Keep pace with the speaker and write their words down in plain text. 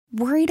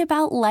Worried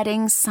about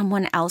letting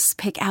someone else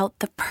pick out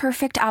the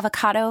perfect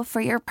avocado for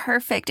your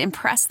perfect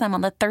impress them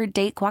on the third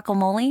date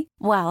guacamole?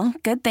 Well,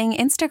 good thing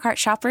Instacart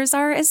shoppers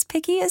are as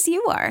picky as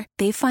you are.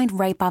 They find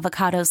ripe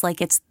avocados like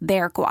it's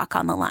their guac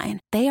on the line.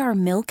 They are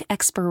milk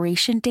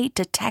expiration date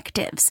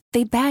detectives.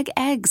 They bag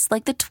eggs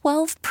like the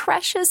 12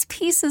 precious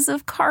pieces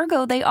of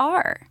cargo they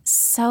are.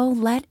 So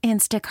let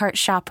Instacart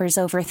shoppers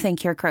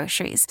overthink your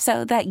groceries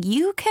so that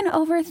you can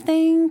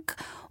overthink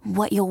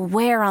what you'll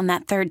wear on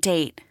that third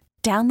date.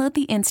 Download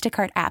the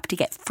Instacart app to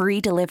get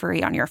free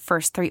delivery on your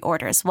first 3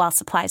 orders while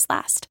supplies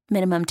last.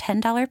 Minimum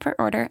 $10 per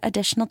order.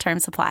 Additional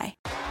terms apply.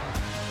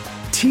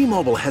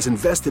 T-Mobile has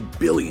invested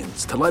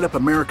billions to light up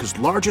America's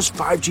largest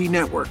 5G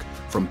network,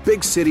 from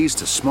big cities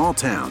to small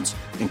towns,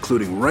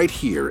 including right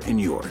here in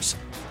yours.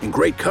 And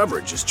great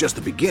coverage is just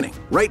the beginning.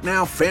 Right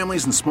now,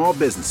 families and small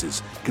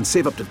businesses can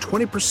save up to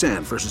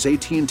 20% versus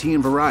AT&T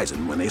and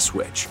Verizon when they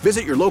switch.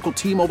 Visit your local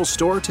T-Mobile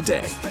store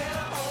today.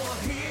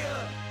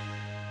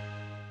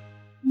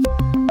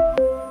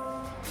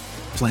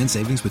 Plan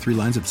savings with 3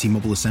 lines of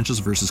T-Mobile Essentials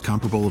versus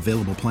comparable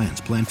available plans.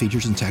 Plan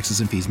features and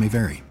taxes and fees may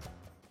vary.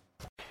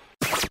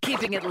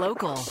 Keeping it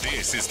local.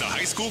 This is the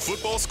High School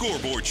Football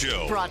Scoreboard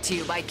Show. Brought to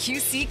you by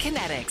QC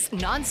Kinetics,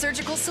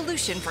 non-surgical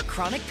solution for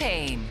chronic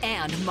pain.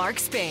 And Mark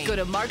Spain. Go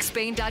to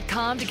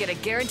markspain.com to get a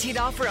guaranteed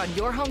offer on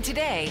your home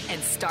today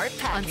and start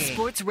packing. On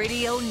Sports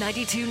Radio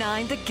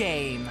 92.9 The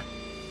Game.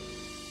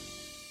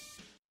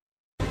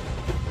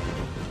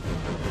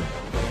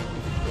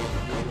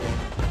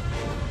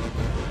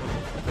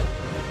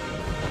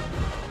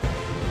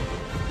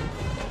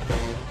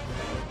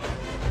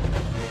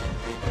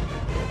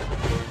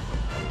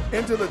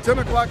 Into the 10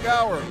 o'clock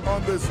hour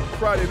on this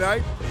Friday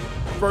night.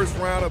 First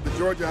round of the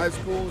Georgia High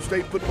School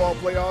State Football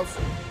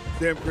Playoffs.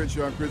 Sam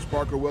Crenshaw and Chris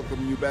Parker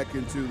welcoming you back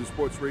into the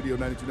Sports Radio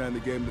 92.9 The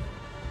Game,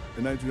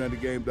 the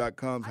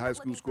 92.9thegame.com's High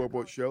School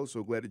Scoreboard Show.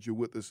 So glad that you're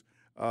with us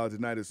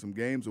tonight as some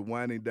games are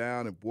winding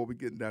down. And boy, we're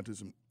getting down to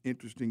some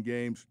interesting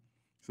games.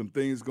 Some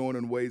things going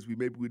in ways we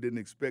didn't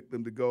expect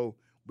them to go.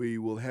 We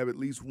will have at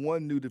least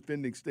one new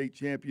defending state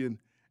champion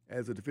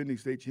as the defending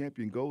state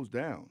champion goes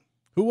down.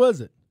 Who was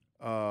it?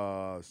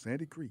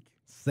 Sandy Creek.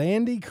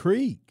 Sandy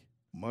Creek.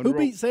 Who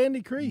beat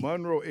Sandy Creek?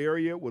 Monroe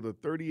area with a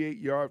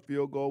 38-yard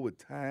field goal with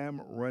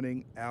time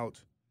running out.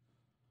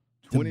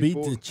 To beat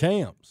the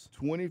champs.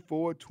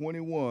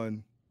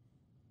 24-21.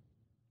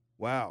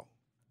 Wow.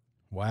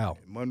 Wow.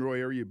 And Monroe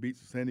area beats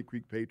the Sandy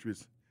Creek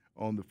Patriots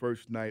on the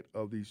first night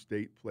of the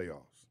state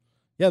playoffs.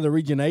 Yeah, the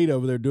Region 8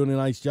 over there doing a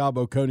nice job.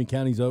 Oconee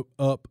County's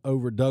up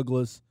over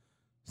Douglas.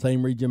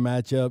 Same region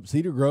matchup.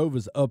 Cedar Grove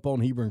is up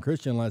on Hebron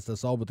Christian last I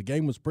saw, but the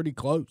game was pretty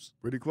close.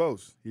 Pretty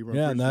close. Hebron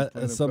Christian, and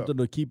that's something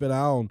to keep an eye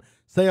on.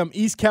 Sam,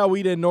 East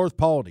Coweta and North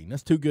Paulding.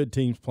 That's 2 good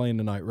teams playing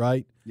tonight,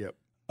 right? Yep.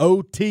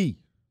 OT.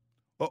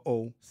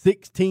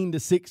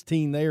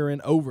 16-16 there in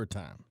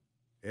overtime.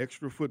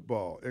 Extra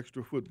football.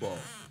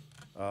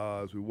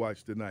 As we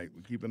watch tonight.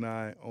 We keep an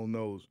eye on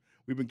those.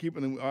 We've been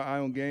keeping an eye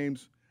on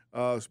games,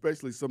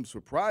 especially some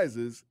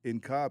surprises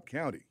in Cobb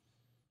County.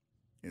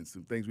 And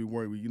some things we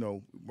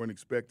weren't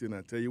expecting.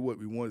 I tell you what,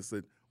 we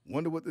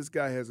wonder what this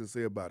guy has to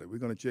say about it. We're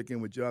going to check in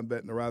with Jon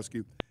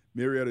Bednarowski,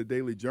 Marietta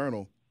Daily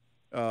Journal.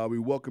 We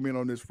welcome in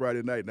on this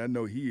Friday night, and I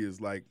know he is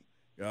like,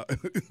 I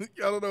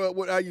don't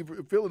know how you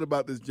feeling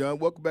about this, Jon.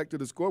 Welcome back to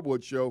the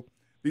Scoreboard Show.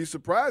 These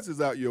surprises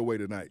out your way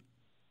tonight.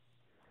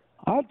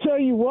 I'll tell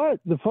you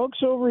what, the folks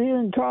over here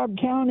in Cobb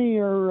County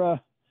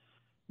are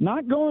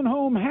not going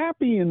home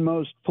happy in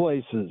most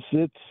places.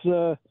 It's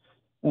a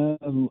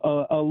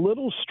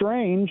little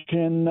strange,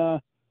 and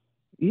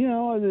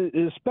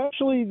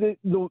especially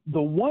the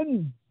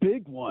one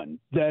big one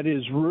that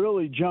is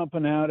really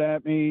jumping out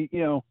at me.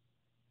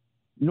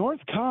 North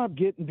Cobb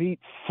getting beat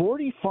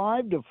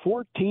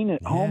 45-14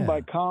 at home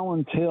by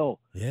Collins Hill.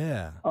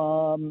 Yeah.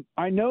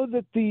 I know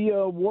that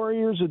the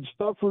Warriors had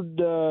suffered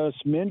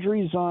some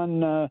injuries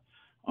on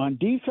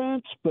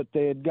defense, but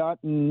they had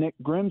gotten Nick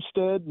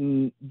Grimstead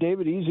and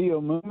David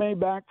Eziomume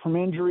back from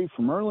injury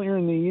from earlier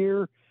in the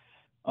year.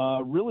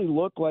 Really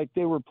looked like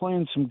they were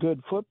playing some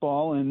good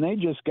football, and they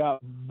just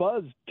got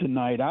buzzed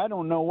tonight. I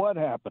don't know what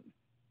happened.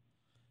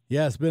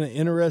 Yeah, it's been an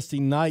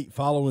interesting night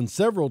following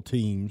several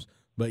teams.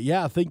 But,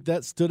 yeah, I think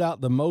that stood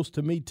out the most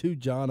to me too,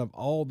 Jon, of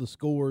all the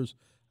scores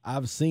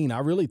I've seen. I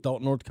really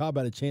thought North Cobb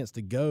had a chance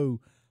to go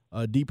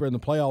deeper in the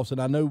playoffs.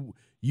 And I know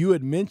you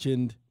had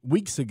mentioned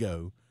weeks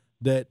ago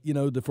that,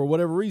 for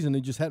whatever reason, they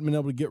just hadn't been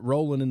able to get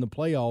rolling in the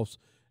playoffs.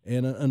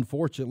 And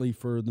unfortunately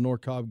for the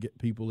North Cobb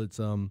people, it's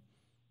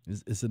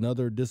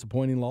another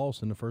disappointing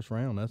loss in the first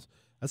round.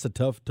 That's a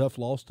tough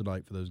loss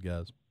tonight for those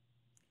guys.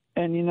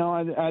 And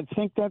I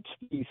think that's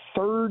the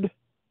third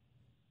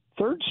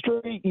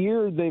straight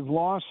year they've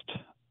lost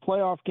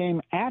playoff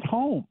game at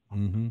home.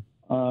 Mm-hmm.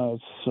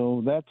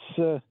 So that's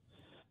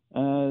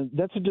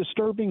a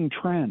disturbing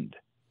trend.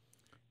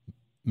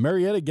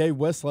 Marietta gave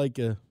Westlake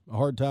a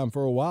hard time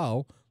for a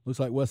while. Looks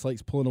like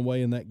Westlake's pulling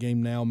away in that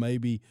game now,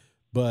 maybe.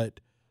 But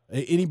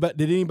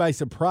did anybody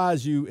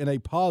surprise you in a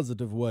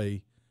positive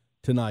way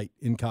tonight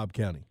in Cobb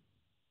County?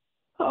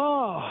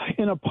 Oh,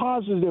 in a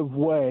positive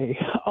way.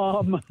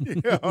 I'm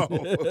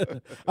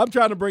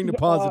trying to bring the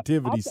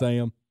positivity,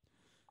 Sam.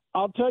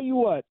 I'll tell you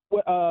what,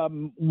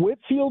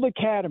 Whitfield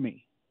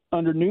Academy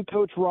under new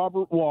coach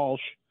Robert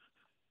Walsh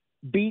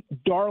beat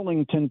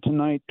Darlington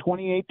tonight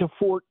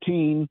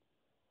 28-14.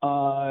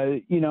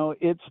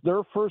 It's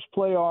their first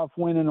playoff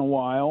win in a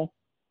while,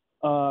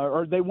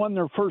 or they won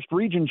their first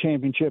region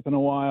championship in a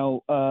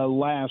while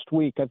last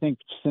week, I think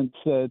since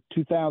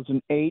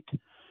 2008.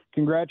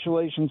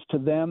 Congratulations to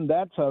them.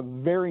 That's a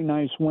very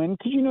nice win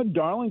because,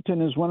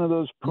 Darlington is one of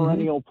those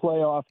perennial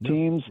playoff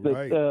teams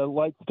that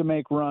likes to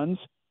make runs.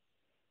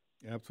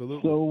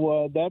 Absolutely.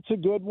 So that's a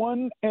good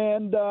one.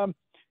 And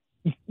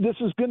this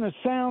is going to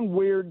sound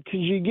weird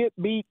because you get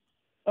beat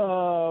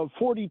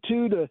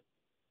 42-17.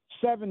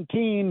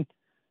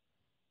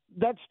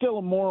 That's still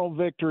a moral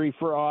victory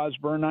for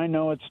Osborne. I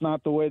know it's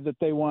not the way that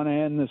they want to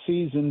end the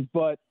season,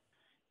 but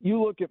you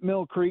look at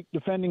Mill Creek,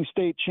 defending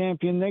state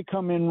champion, they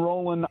come in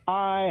rolling.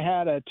 I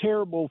had a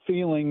terrible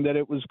feeling that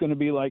it was going to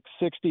be like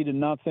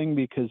 60-0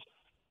 because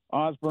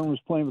Osborne was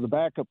playing with a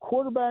backup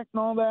quarterback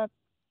and all that.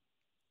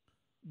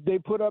 They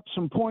put up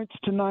some points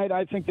tonight.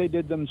 I think they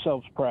did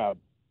themselves proud.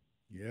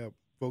 Yeah,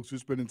 folks, we're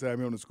spending time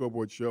here on the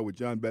Scoreboard Show with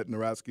Jon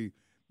Bednarowski,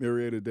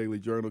 Marietta Daily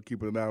Journal,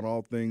 keeping an eye on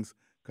all things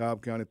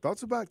Cobb County.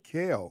 Thoughts about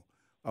Cal?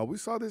 We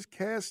saw this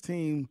Cass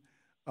team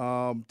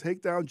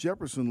take down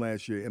Jefferson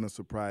last year in a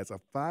surprise, a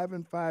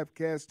 5-5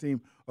 Cass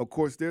team. Of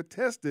course, they're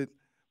tested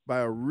by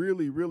a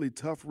really, really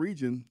tough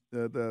region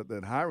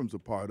that Hiram's a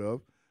part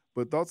of.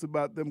 But thoughts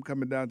about them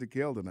coming down to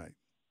Cal tonight?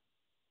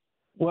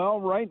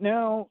 Well, right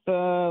now,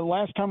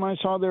 last time I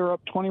saw, they were up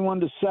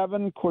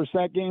 21-7. Of course,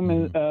 that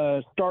game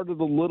started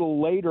a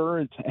little later.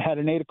 It had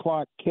an 8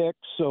 o'clock kick,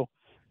 so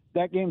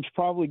that game's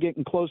probably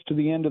getting close to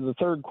the end of the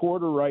third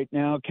quarter right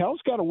now. Cal's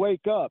got to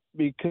wake up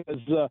because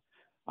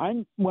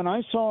when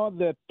I saw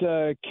that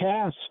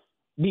Cass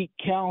beat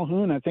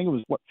Calhoun, I think it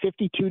was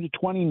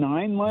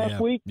 52-29 last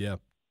week. Yeah,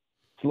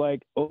 it's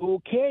like,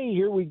 okay,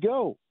 here we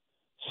go.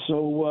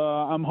 So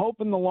I'm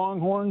hoping the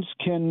Longhorns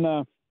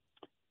can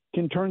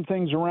turn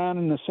things around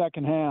in the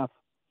second half.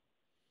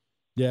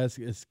 Yeah,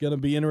 it's going to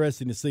be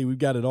interesting to see. We've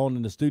got it on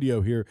in the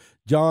studio here.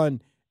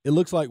 John, it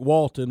looks like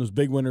Walton was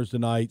big winners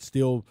tonight,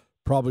 still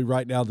probably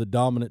right now the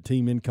dominant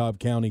team in Cobb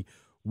County.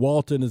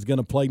 Walton is going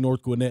to play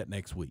North Gwinnett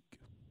next week.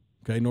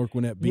 Okay, North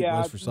Gwinnett beat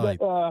West Forsyth.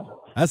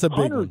 That's a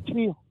big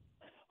one.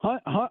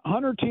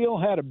 Hunter Teal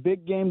had a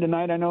big game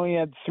tonight. I know he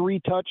had 3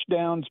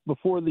 touchdowns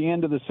before the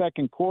end of the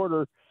second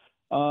quarter,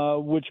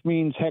 which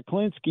means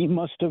Hecklinski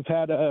must have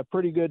had a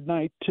pretty good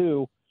night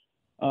too.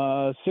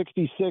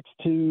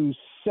 66-7.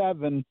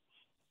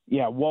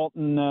 Yeah,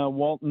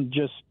 Walton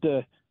just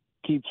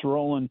keeps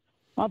rolling.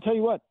 I'll tell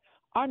you what,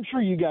 I'm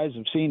sure you guys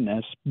have seen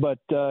this, but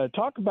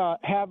talk about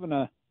having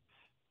a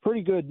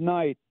pretty good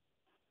night.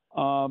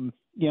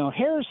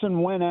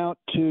 Harrison went out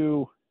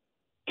to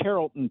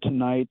Carrollton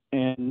tonight,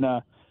 and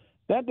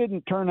that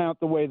didn't turn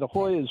out the way the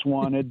Hoyas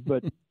wanted,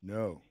 but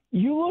no.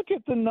 You look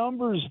at the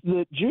numbers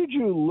that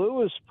Juju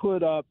Lewis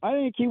put up. I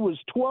think he was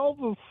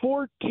 12 of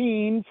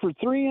 14 for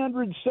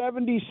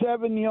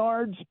 377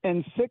 yards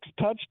and 6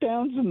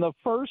 touchdowns in the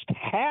first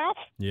half.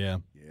 Yeah.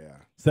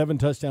 7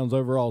 touchdowns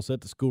overall,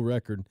 set the school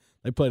record.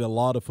 They played a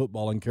lot of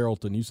football in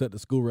Carrollton. You set the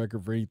school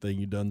record for anything,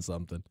 you've done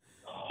something.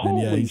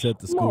 He set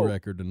the school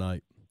record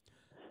tonight.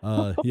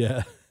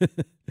 Yeah.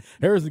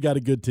 Harrison got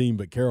a good team,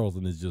 but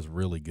Carrollton is just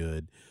really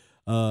good.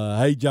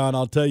 Hey, John,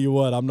 I'll tell you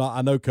what,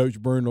 I know Coach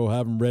Byrne will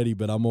have them ready,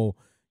 but I'm going to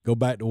go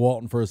back to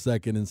Walton for a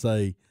second and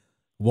say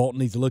Walton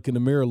needs to look in the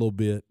mirror a little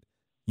bit.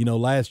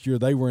 Last year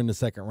they were in the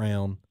second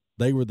round.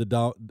 They were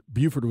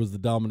Buford was the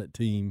dominant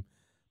team.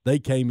 They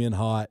came in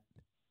hot.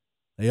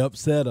 They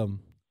upset them.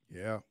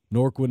 Yeah.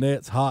 North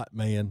Gwinnett's hot,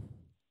 man.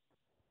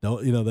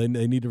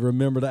 They need to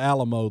remember the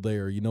Alamo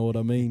there. You know what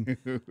I mean?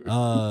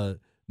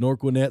 North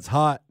Gwinnett's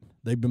hot.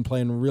 They've been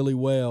playing really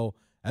well.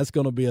 That's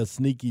going to be a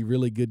sneaky,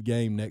 really good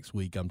game next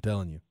week, I'm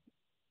telling you.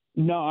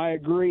 No, I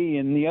agree.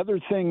 And the other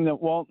thing that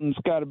Walton's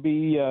got to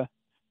be a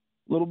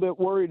little bit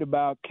worried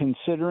about,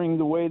 considering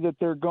the way that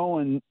they're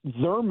going,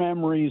 their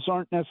memories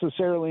aren't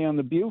necessarily on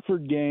the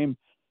Buford game,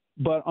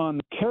 but on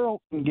the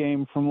Carrollton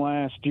game from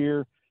last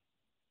year.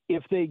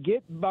 If they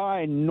get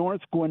by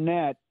North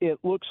Gwinnett, it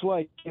looks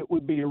like it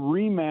would be a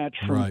rematch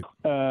from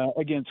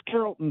against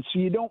Carrollton, so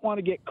you don't want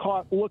to get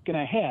caught looking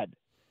ahead.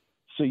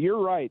 So you're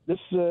right. This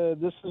is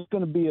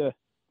going to be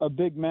a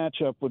big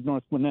matchup with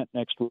North Gwinnett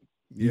next week.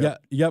 Yeah.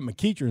 You got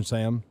McEachern,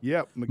 Sam.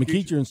 Yep.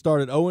 McEachern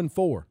started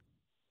 0-4.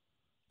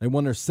 They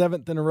won their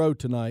 7th in a row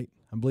tonight.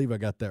 I believe I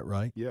got that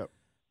right. Yep.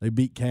 They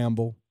beat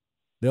Campbell.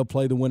 They'll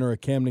play the winner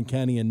of Camden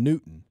County and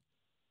Newton.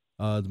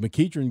 The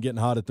McEachern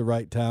getting hot at the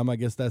right time. I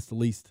guess that's the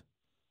least.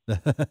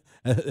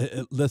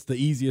 That's the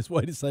easiest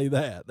way to say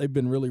that. They've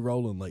been really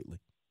rolling lately.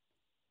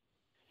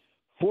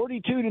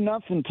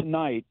 42-0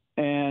 tonight,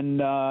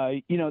 and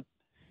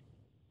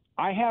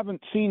I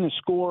haven't seen a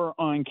score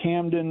on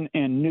Camden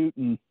and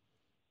Newton.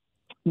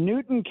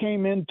 Newton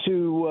came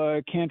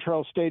into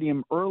Cantrell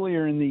Stadium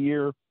earlier in the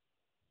year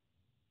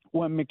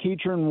when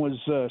McEachern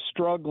was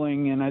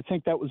struggling, and I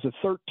think that was a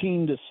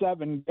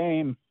 13-7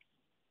 game.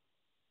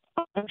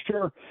 I'm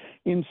sure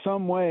in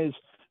some ways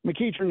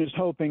McEachern is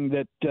hoping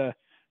that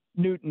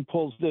Newton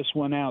pulls this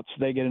one out so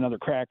they get another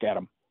crack at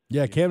him.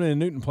 Yeah, Camden and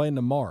Newton playing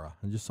tomorrow.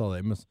 I just saw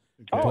they must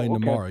playing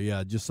tomorrow. Yeah,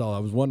 I just saw. I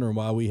was wondering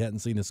why we hadn't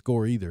seen a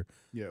score either.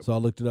 Yeah. So I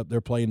looked it up.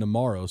 They're playing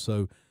tomorrow.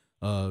 So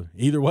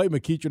either way,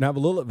 McEachern have a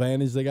little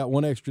advantage. They got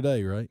one extra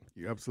day, right?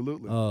 Yeah,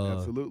 absolutely.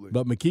 Absolutely.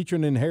 But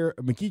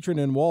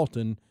McEachern and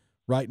Walton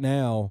right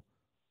now,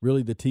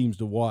 really the teams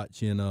to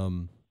watch in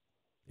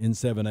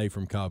 7A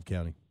from Cobb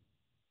County.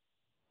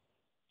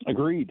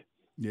 Agreed.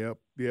 Yep.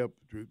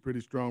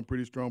 Pretty strong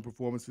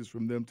performances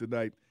from them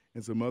tonight,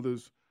 and some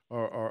others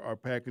are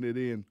packing it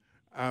in.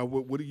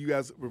 What are you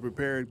guys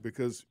preparing?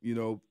 Because,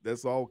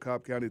 that's all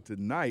Cobb County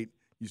tonight.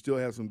 You still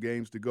have some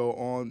games to go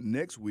on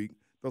next week.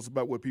 Tell us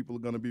about what people are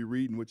going to be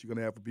reading, what you're going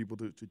to have for people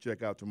to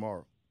check out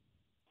tomorrow.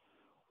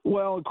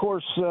 Well, of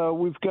course,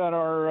 we've got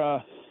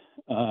our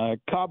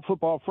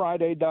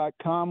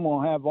CobbFootballFriday.com.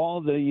 We'll have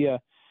all the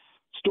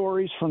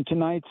stories from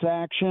tonight's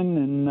action,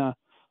 and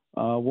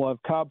we'll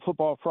have Cobb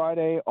Football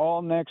Friday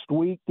all next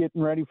week,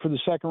 getting ready for the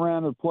second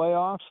round of the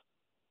playoffs.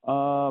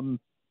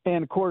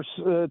 And of course,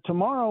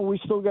 tomorrow we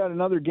still got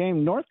another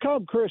game. North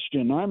Cobb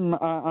Christian.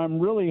 I'm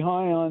really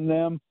high on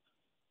them.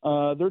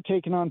 They're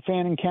taking on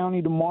Fannin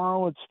County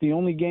tomorrow. It's the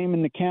only game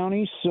in the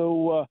county,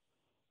 so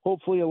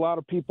hopefully a lot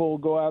of people will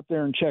go out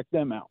there and check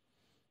them out.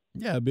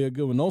 Yeah, it'd be a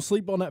good one. Don't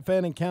sleep on that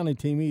Fannin County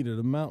team either.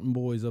 The Mountain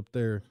Boys up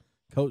there,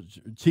 Coach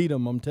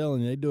Cheatham, I'm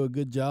telling you, they do a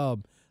good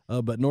job.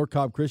 But North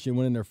Cobb Christian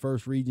winning their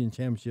first region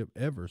championship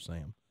ever,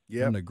 Sam.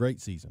 Yeah, having a great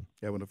season.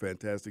 Having a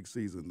fantastic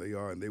season. They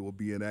are, and they will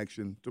be in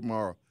action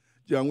tomorrow.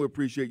 Jon, we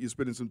appreciate you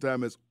spending some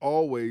time as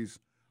always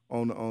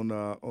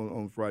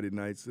on Friday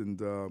nights. And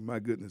my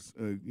goodness,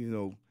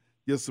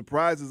 your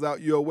surprises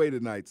out your way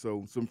tonight.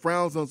 So some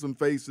frowns on some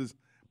faces,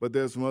 but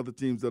there's some other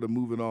teams that are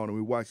moving on, and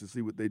we watch to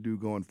see what they do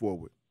going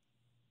forward.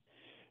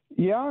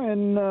 Yeah,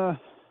 and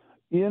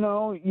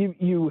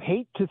you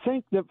hate to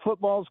think that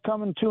football's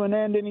coming to an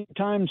end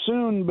anytime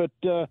soon, but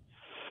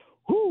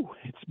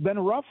it's been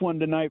a rough one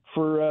tonight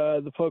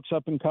for the folks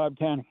up in Cobb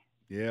County.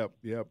 Yep.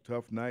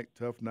 Tough night.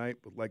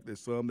 But like there's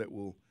some that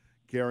will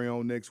carry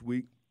on next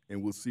week,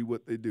 and we'll see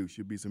what they do.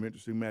 Should be some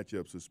interesting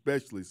matchups,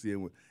 especially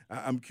seeing what –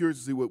 I'm curious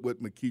to see what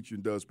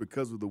McEachern does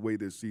because of the way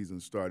their season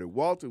started.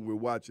 Walton we're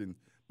watching,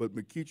 but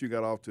McEachern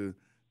got off to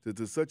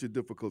such a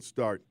difficult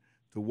start.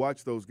 To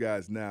watch those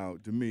guys now,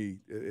 to me,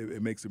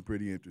 it makes them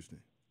pretty interesting.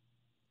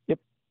 Yep.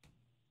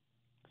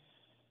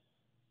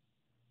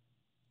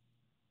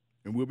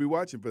 And we'll be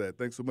watching for that.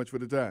 Thanks so much for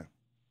the time.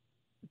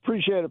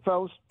 Appreciate it,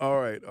 fellas.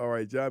 All right.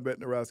 Jon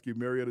Bednarowski,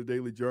 Marietta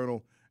Daily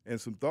Journal, and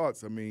some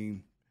thoughts. I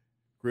mean,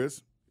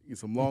 Chris,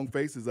 some long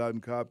faces out in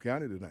Cobb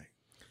County tonight.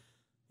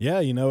 Yeah,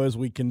 as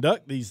we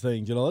conduct these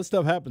things, that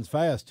stuff happens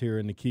fast here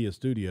in the Kia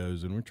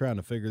studios, and we're trying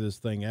to figure this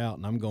thing out,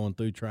 and I'm going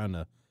through trying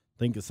to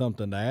think of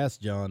something to ask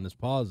Jon that's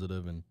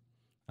positive, and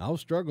I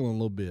was struggling a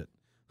little bit.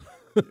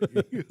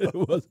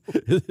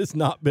 It's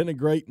not been a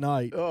great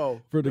night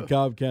for the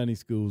Cobb County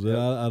schools, and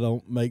I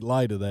don't make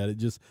light of that. It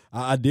just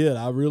I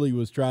really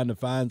was trying to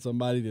find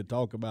somebody to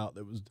talk about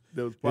that was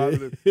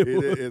positive. It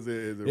is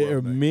a there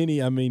are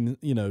many. I mean,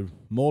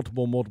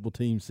 multiple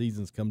team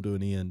seasons come to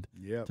an end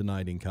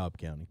tonight in Cobb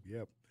County.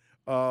 Yep.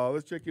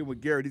 Let's check in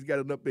with Garrett. He's got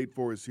an update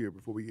for us here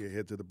before we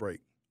head to the break.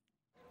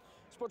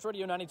 Sports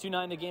Radio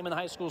 92.9, the game in the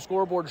high school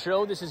scoreboard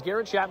show. This is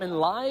Garrett Chapman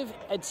live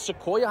at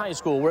Sequoia High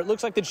School, where it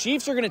looks like the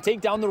Chiefs are going to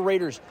take down the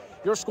Raiders.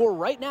 Your score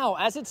right now,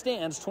 as it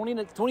stands,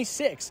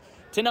 26-9.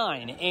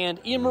 And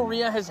Ian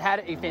Maria has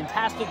had a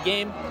fantastic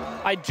game.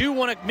 I do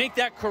want to make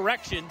that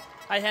correction.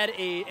 I had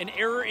an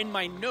error in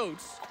my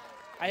notes.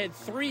 I had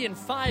 3 and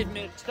 5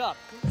 mixed up.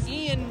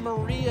 Ian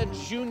Maria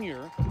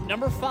Jr.,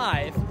 number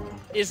 5,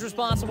 is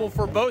responsible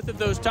for both of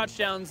those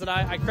touchdowns that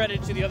I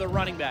credit to the other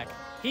running back.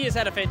 He has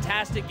had a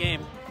fantastic game.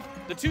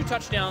 The 2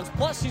 touchdowns,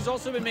 plus he's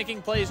also been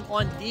making plays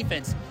on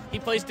defense. He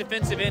plays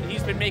defensive end.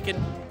 He's been making,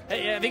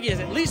 I think he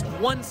has at least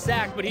 1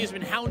 sack, but he's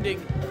been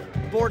hounding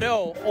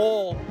Bordeaux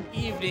all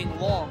evening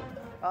long.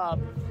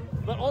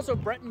 But also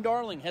Bretton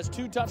Darling has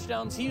 2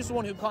 touchdowns. He's the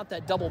one who caught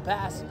that double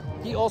pass.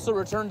 He also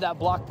returned that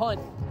block punt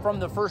from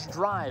the first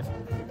drive.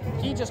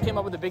 He just came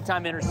up with a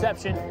big-time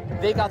interception.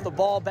 They got the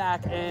ball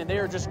back, and they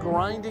are just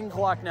grinding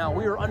clock now.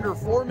 We are under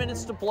 4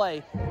 minutes to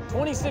play.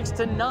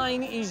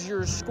 26-9 is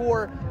your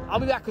score. I'll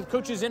be back with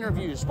Coach's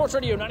interviews. Sports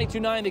Radio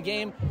 92.9, the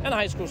game, and the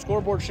high school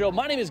scoreboard show.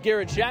 My name is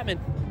Garrett Chapman.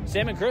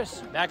 Sam and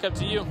Chris, back up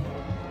to you.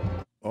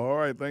 All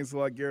right, thanks a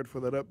lot, Garrett, for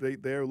that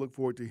update there. Look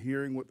forward to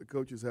hearing what the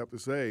coaches have to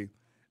say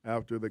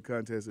after the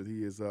contest that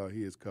he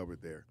has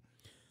covered there.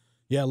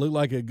 Yeah, it looked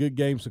like a good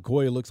game.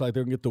 Sequoia looks like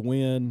they're going to get the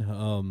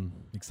win.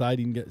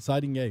 Exciting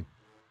game.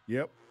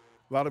 Yep,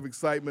 a lot of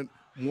excitement.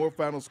 More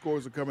final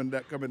scores are coming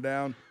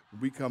down.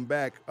 When we come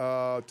back,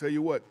 tell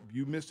you what,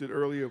 you missed it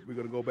earlier. We're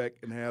going to go back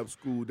and have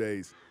school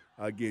days.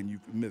 Again, you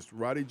missed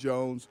Roddy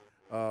Jones,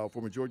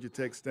 former Georgia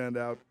Tech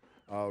standout,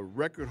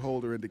 record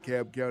holder in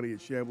DeKalb County at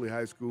Chamblee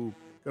High School.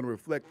 Going to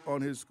reflect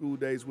on his school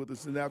days with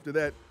us. And after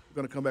that, We're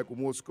going to come back with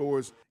more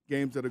scores,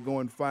 games that are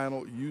going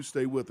final. You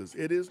stay with us.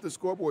 It is the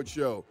Scoreboard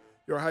Show,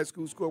 your high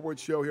school scoreboard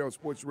show here on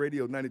Sports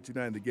Radio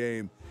 92.9 The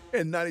Game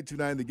and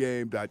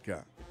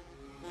 92.9thegame.com.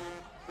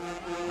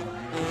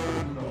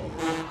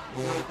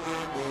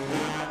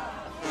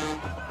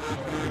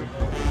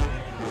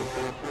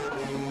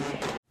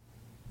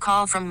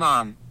 Call from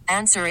mom.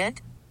 Answer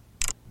it.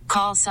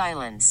 Call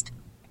silenced.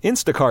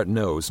 Instacart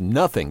knows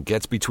nothing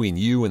gets between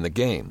you and the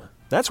game.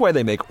 That's why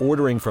they make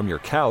ordering from your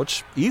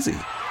couch easy.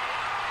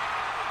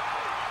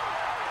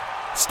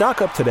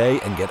 Stock up today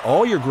and get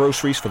all your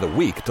groceries for the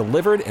week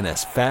delivered in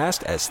as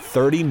fast as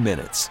 30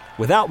 minutes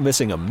without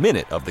missing a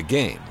minute of the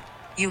game.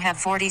 You have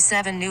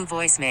 47 new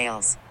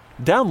voicemails.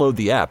 Download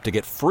the app to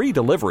get free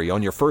delivery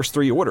on your first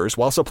 3 orders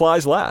while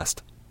supplies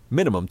last.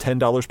 Minimum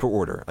 $10 per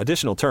order.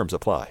 Additional terms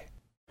apply.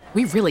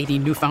 We really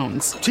need new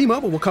phones.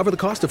 T-Mobile will cover the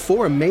cost of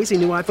 4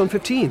 amazing new iPhone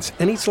 15s,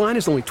 and each line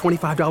is only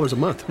 $25 a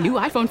month. New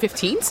iPhone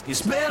 15s?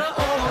 It's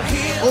better over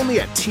here. Only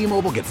at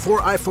T-Mobile, get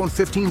 4 iPhone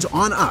 15s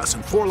on us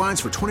and 4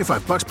 lines for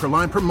 $25 per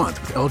line per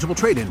month with eligible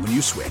trade-in when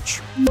you switch.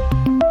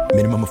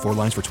 Minimum of 4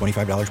 lines for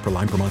 $25 per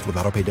line per month with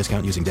autopay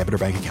discount using debit or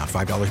bank account.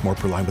 $5 more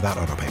per line without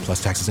autopay,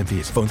 plus taxes and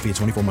fees. Phone fee at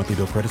 24 monthly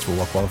bill credits for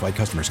well-qualified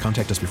customers.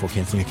 Contact us before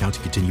canceling account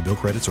to continue bill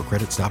credits or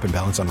credit stop and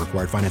balance on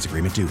required finance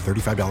agreement due.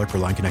 $35 per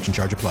line connection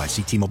charge applies.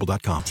 See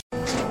T-Mobile.com.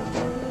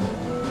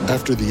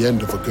 After the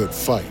end of a good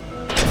fight,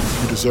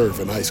 you deserve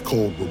an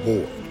ice-cold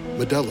reward.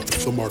 Modelo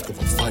is the mark of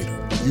a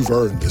fighter. You've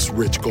earned this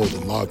rich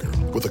golden lager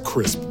with a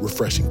crisp,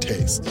 refreshing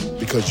taste.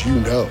 Because you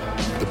know,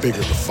 the bigger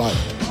the fight,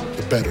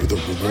 the better the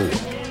reward.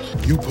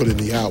 You put in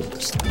the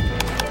hours,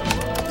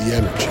 the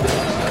energy,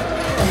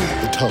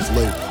 the tough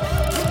labor.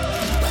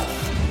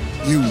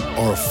 You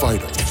are a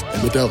fighter,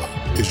 and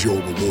Modelo is your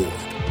reward.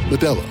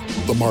 Modelo,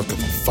 the mark of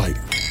a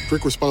fighter.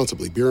 Drink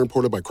responsibly. Beer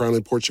imported by Crown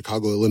Imports,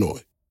 Chicago,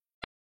 Illinois.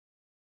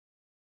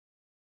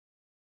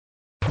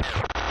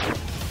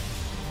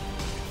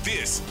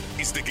 This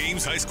is the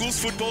Game's High School's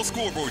Football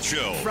Scoreboard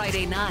Show.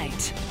 Friday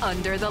night,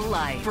 Under the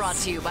Lights. Brought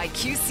to you by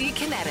QC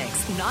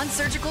Kinetics,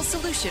 non-surgical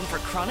solution for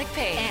chronic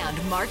pain,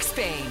 and Mark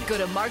Spain. Go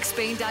to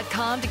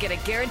markspain.com to get a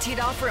guaranteed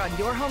offer on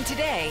your home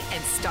today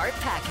and start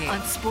packing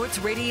on Sports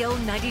Radio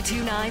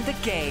 92.9 The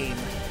Game.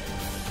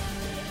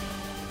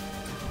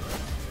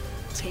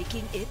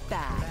 Taking it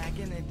back. Back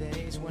in the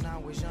days when I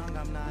was young,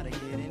 I'm not a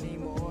kid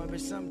anymore.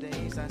 But some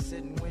days I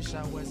sit and wish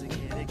I was a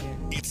kid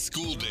again. It's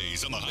school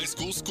days on the High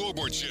School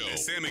Scoreboard Show.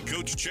 As Sam and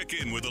Coach check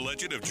in with the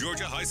legend of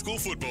Georgia high school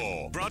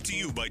football. Brought to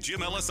you by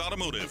Jim Ellis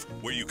Automotive,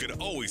 where you can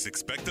always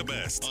expect the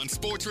best. On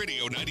Sports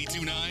Radio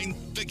 92.9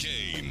 The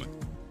Game.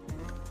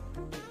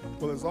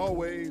 Well, as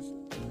always,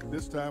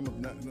 this time of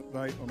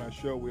night on our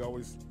show, we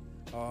always,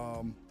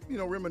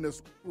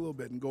 reminisce a little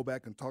bit and go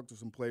back and talk to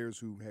some players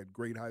who had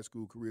great high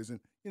school careers. And,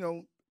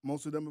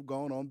 most of them have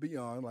gone on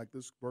beyond, like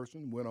this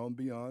person went on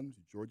beyond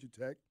Georgia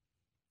Tech,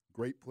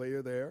 great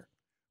player there.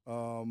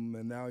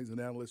 And now he's an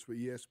analyst for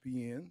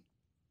ESPN.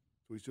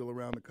 So he's still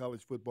around the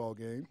college football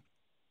game.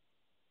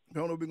 I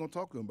don't know if we're going to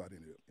talk to him about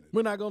any of it.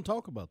 We're not going to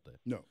talk about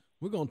that. No.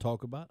 We're going to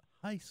talk about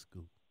high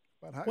school.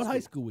 What high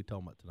school we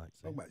talking about tonight,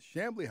 Sam? Talking about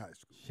Chamblee High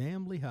School.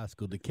 Chamblee High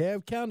School,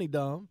 DeKalb County,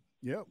 Dom.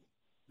 Yep,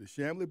 the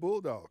Chamblee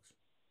Bulldogs.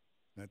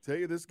 And I tell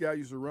you, this guy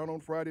used to run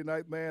on Friday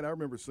night, man. I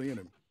remember seeing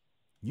him.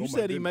 You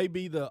said he may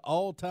be the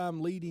all-time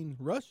leading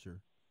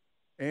rusher.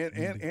 And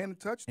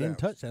touchdowns. And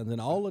touchdowns in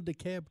all of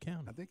DeKalb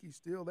County. I think he's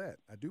still that.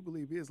 I do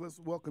believe he is. Let's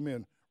welcome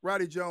in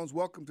Roddy Jones.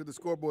 Welcome to the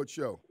Scoreboard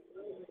Show.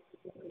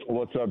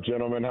 What's up,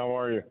 gentlemen? How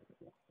are you?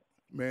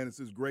 Man, this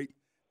is great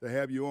to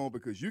have you on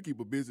because you keep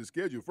a busy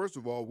schedule. First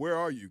of all, where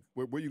are you?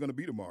 Where are you going to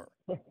be tomorrow?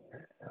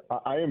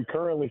 I am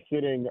currently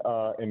sitting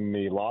in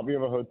the lobby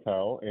of a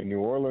hotel in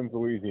New Orleans,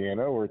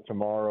 Louisiana, where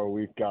tomorrow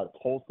we've got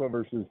Tulsa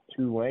versus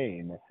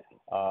Tulane.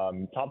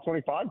 Top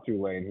 25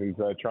 Tulane, who's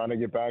trying to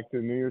get back to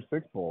the New Year's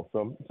Six Bowl.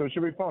 So it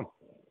should be fun.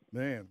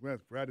 Man,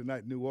 that's Friday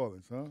night New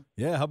Orleans, huh?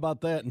 Yeah, how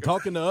about that? And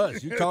talking to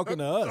us. You're talking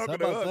to us. How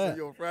about that?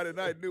 Your Friday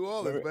night New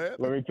Orleans, man.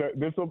 Let me tell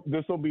you,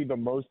 this will be the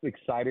most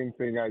exciting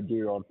thing I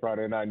do on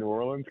Friday night New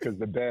Orleans because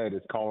the bed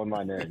is calling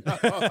my name.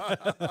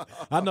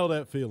 I know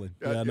that feeling.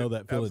 Yeah, I know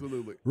that feeling.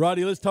 Absolutely.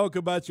 Roddy, let's talk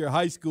about your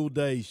high school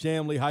days,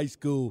 Chamblee High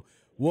School.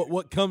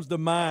 What comes to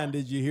mind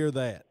as you hear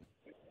that?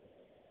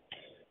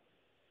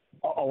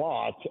 A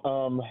lot.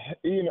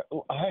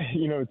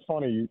 It's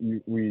funny.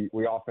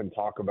 We often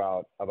talk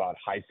about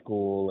high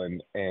school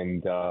and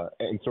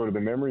sort of the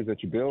memories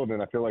that you build. And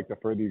I feel like the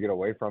further you get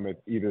away from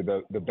it, either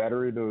the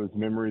better those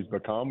memories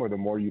become, or the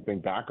more you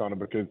think back on it.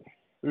 Because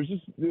there's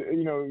just,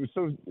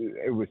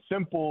 it was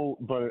simple,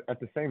 but at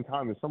the same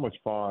time, it's so much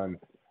fun.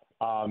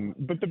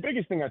 But the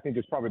biggest thing I think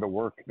is probably the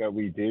work that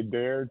we did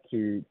there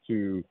to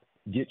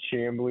get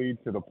Chamblee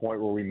to the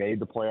point where we made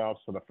the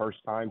playoffs for the first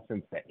time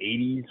since the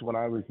 80s when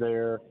I was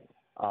there.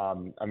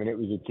 It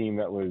was a team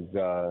that was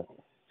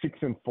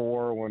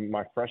 6-4 when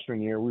my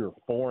freshman year. We were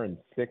 4-6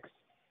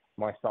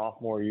 my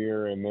sophomore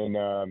year, and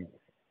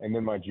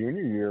then my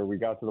junior year we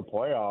got to the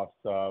playoffs.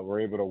 We're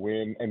able to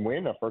win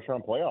a first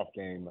round playoff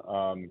game.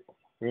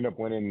 We ended up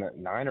winning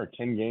 9 or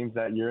 10 games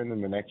that year, and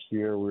then the next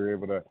year we were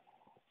able to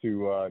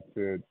to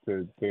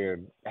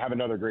have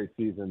another great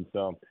season.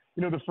 So,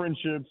 the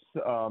friendships,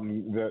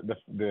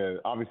 the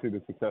obviously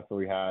the success that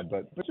we had,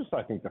 but just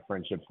I think the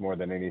friendships more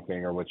than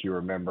anything are what you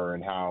remember,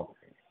 and how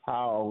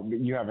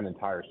you have an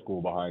entire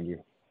school behind you.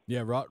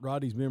 Yeah,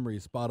 Roddy's memory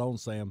is spot on,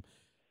 Sam.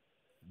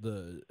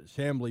 The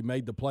Chamblee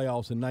made the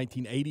playoffs in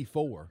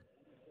 1984.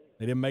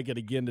 They didn't make it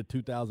again to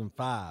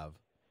 2005.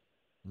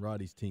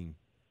 Roddy's team,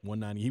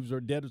 190. He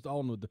was dead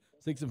on with the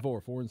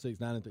 6-4, 4-6,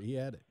 9-3. He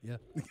had it. Yeah.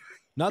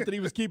 Not that he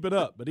was keeping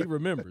up, but he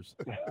remembers.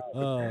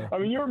 I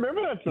mean, you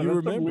remember that stuff.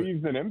 That stuff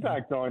leaves an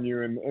impact on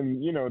you. And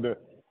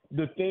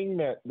the thing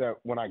that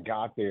when I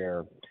got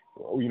there,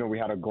 we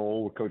had a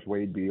goal with Coach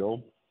Wade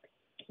Beal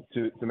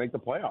to make the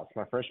playoffs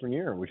my freshman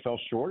year. We fell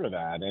short of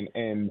that.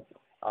 And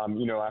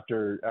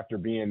after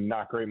being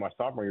not great my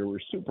sophomore year, we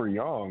were super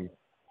young.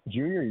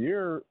 Junior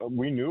year,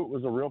 we knew it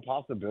was a real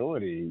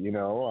possibility.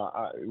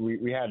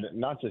 We had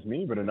not just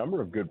me, but a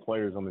number of good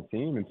players on the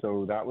team, and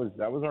so that was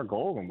our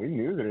goal. And we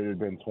knew that it had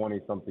been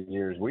 20-something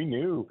years. We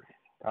knew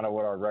kind of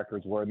what our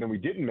records were, and then we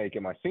didn't make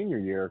it my senior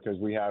year because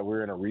we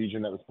were in a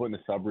region that was split into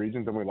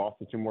sub-regions, and we lost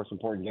the two most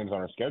important games on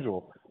our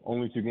schedule.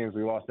 Only two games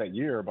we lost that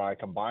year by a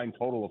combined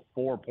total of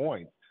 4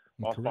 points.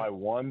 Lost by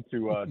 1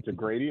 to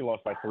Grady,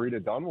 lost by 3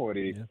 to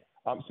Dunwoody.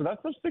 Yeah. So that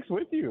stuff sticks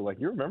with you. Like,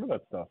 you remember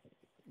that stuff.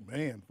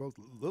 Man, folks,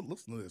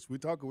 listen to this. We're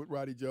talking with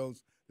Roddy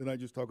Jones, tonight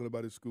just talking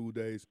about his school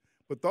days.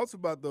 But thoughts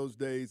about those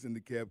days in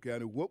DeKalb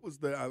County. What was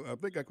I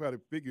think I tried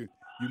to figure,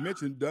 you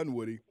mentioned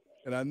Dunwoody,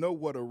 and I know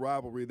what a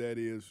rivalry that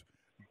is.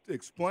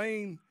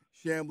 Explain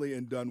Chamblee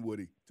and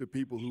Dunwoody to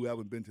people who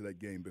haven't been to that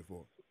game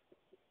before.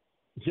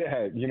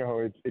 Yeah,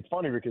 it's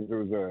funny because it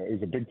was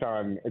a big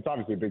time. It's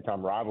obviously a big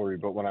time rivalry,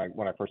 but when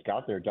I first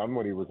got there,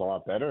 Dunwoody was a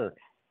lot better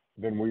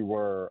than we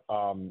were,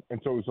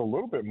 and so it was a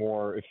little bit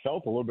more. It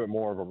felt a little bit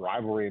more of a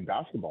rivalry in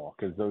basketball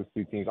because those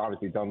two teams.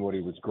 Obviously,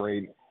 Dunwoody was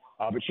great,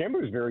 but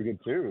Chamblee was very good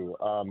too.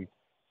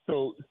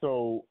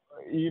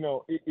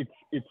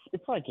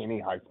 It's like any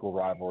high school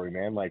rivalry,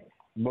 man. Like,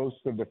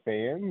 most of the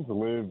fans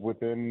live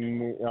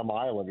within a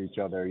mile of each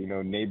other.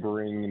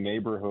 Neighboring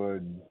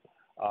neighborhoods,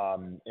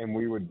 and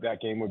that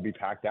game would be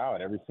packed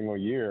out every single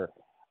year.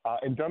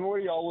 And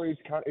Dunwoody always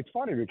it's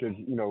funny because,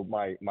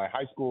 my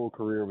high school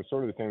career was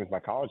sort of the same as my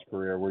college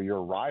career, where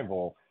your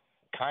rival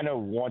kind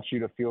of wants you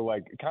to feel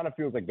like, it kind of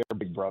feels like they're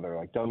big brother.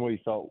 Like, Dunwoody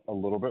felt a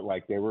little bit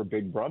like they were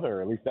big brother.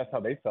 At least that's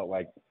how they felt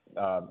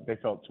they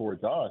felt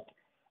towards us.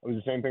 It was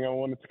the same thing I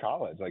went to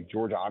college. Like,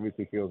 Georgia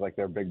obviously feels like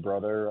their big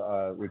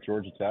brother with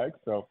Georgia Tech.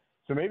 So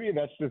maybe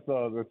that's just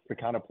the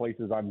kind of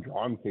places I'm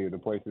drawn to, the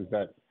places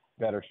that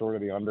are sort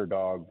of the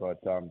underdog. But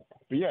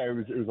yeah, it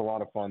was a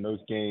lot of fun.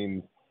 Those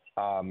games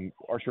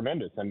are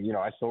tremendous. And,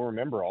 I still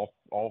remember all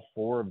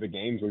 4 of the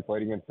games we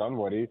played against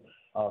Dunwoody.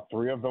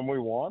 3 of them we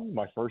won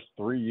my first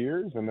 3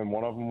 years, and then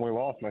 1 of them we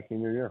lost my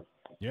senior year.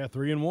 Yeah,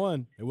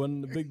 3-1. It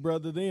wasn't the big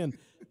brother then.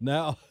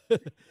 Now,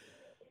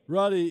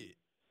 Roddy,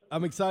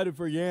 I'm excited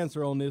for your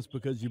answer on this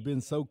because you've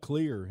been so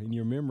clear in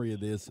your memory of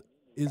this.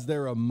 Is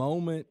there a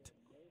moment,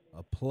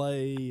 a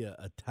play,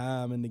 a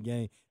time in the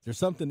game? Is there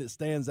something that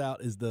stands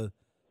out as the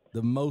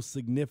most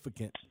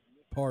significant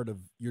part of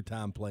your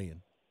time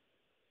playing?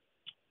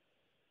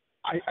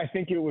 I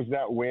think it was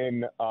that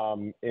win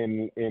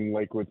in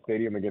Lakewood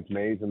Stadium against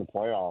Mays in the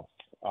playoffs.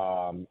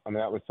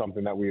 That was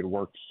something that we had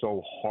worked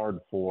so hard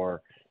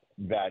for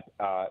that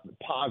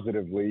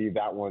positively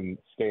that one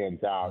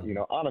stands out.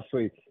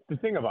 Honestly, the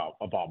thing about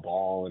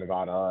ball and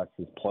about us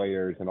as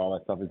players and all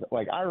that stuff is,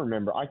 like, I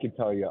remember I could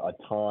tell you a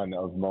ton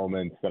of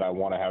moments that I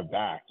want to have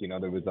back.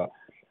 There was a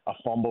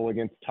fumble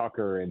against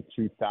Tucker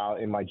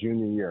in my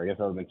junior year. I guess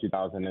that would have been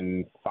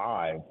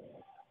 2005.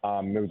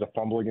 There was a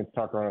fumble against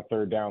Tucker on a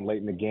 3rd down late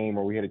in the game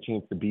where we had a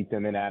chance to beat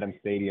them in Adams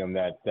Stadium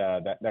that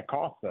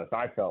cost us.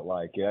 I felt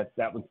like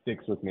that one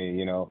sticks with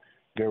me.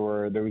 There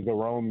was the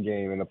Rome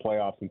game in the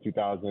playoffs in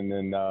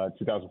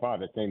 2005,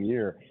 that same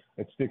year.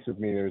 It sticks with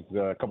me. There's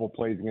a couple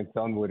plays against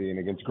Dunwoody and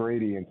against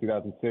Grady in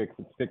 2006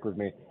 that stick with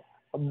me.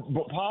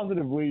 But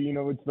positively,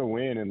 it's the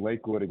win in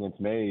Lakewood against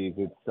Mays.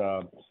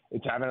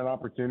 It's having an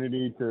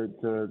opportunity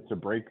to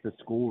break the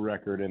school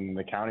record and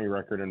the county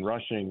record in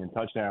rushing and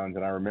touchdowns.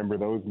 And I remember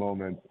those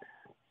moments.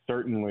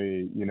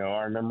 Certainly,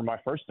 I remember my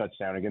first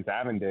touchdown against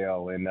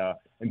Avondale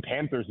in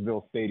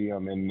Panthersville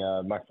Stadium in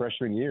my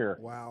freshman year.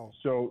 Wow.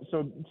 So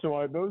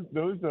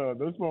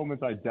those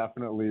moments I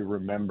definitely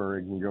remember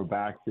and can go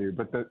back to.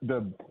 But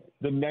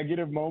the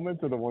negative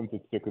moments are the ones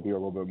that stick with you a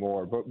little bit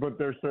more. But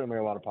there's certainly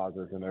a lot of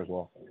positives in there as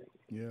well.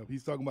 Yeah,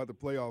 he's talking about the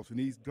playoffs, and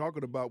he's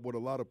talking about what a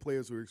lot of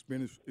players are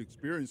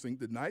experiencing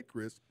tonight,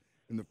 Chris,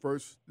 in the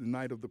first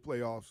night of the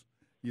playoffs.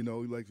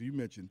 Like you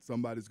mentioned,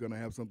 somebody's going to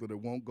have something that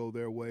won't go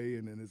their way,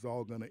 and then it's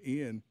all going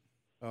to end.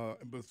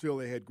 But still,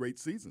 they had great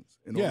seasons.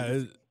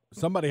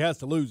 Somebody has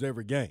to lose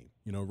every game.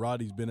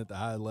 Roddy's been at the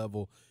high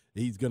level.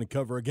 He's going to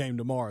cover a game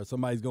tomorrow.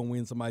 Somebody's going to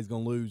win. Somebody's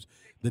going to lose.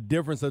 The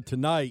difference of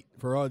tonight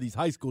for all these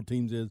high school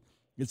teams is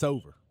it's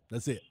over.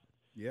 That's it.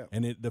 Yeah.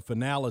 And the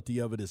finality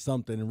of it is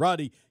something. And,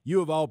 Roddy,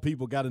 you of all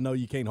people got to know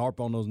you can't harp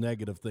on those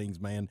negative things,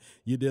 man.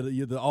 You're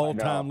the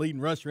all-time leading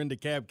rusher in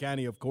DeKalb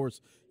County. Of course,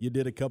 you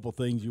did a couple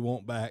things you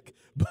want back.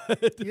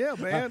 But yeah,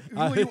 man.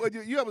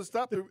 You ever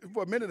stop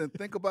for a minute and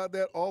think about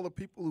that? All the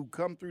people who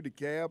come through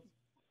DeKalb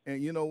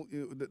and,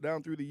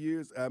 down through the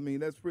years, I mean,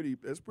 that's pretty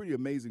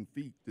amazing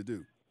feat to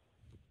do.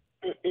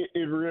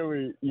 It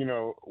really,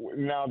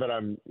 now that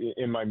I'm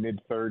in my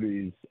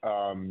mid-30s,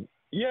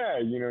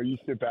 you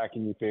sit back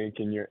and you think,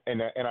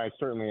 and I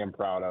certainly am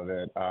proud of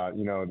it.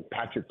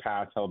 Patrick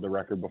Pass held the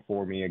record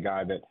before me, a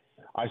guy that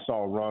I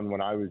saw run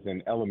when I was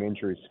in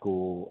elementary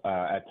school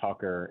at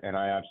Tucker, and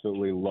I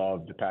absolutely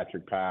loved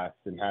Patrick Pass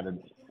and had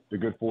the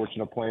good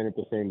fortune of playing at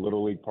the same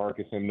Little League park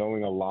as him,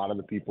 knowing a lot of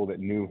the people that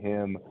knew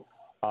him.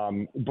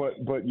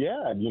 But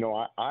yeah,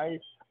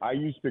 I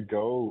used to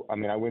go. I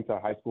mean, I went to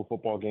high school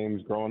football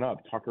games growing up.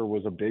 Tucker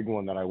was a big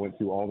one that I went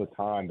to all the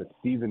time. But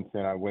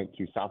Stevenson, I went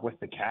to. Southwest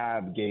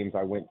DeKalb games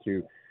I went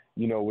to.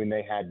 When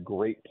they had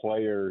great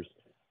players,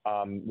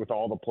 with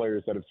all the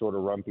players that have sort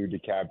of run through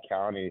DeKalb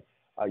County.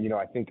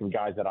 I think of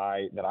guys that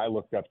I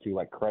looked up to,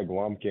 like Craig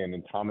Lumpkin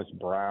and Thomas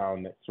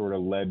Brown, that sort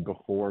of led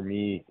before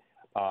me.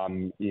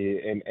 And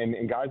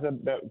guys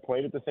that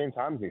played at the same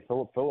time as me.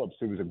 Philip Phillips,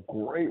 who was a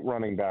great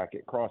running back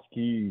at Cross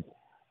Keys.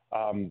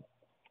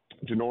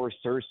 Janoris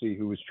Searcy,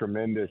 who was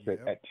tremendous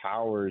at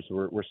Towers,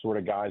 were sort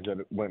of guys that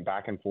went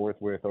back and forth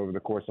with over the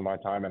course of my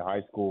time in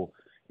high school.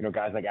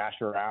 Guys like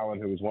Asher Allen,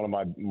 who was one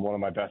of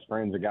my best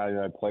friends, a guy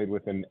that I played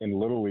with in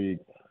Little League.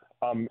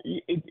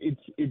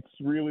 It's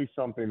really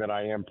something that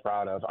I am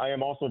proud of. I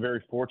am also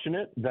very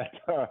fortunate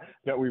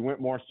that we went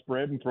more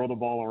spread and throw the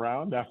ball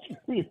around after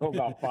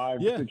about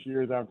 5-6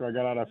 years after I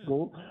got out of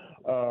school.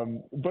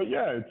 But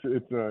yeah,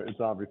 it's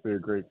obviously a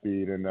great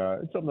feat, and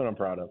it's something I'm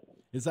proud of.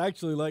 It's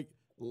actually like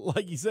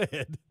you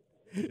said,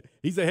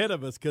 he's ahead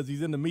of us because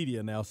he's in the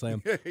media now,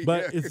 Sam.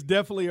 But it's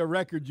definitely a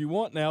record you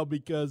want now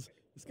because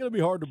it's going to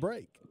be hard to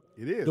break.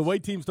 It is. The way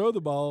teams throw the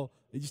ball,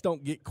 they just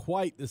don't get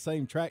quite the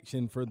same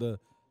traction for the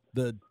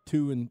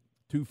 2 and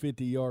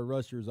 250-yard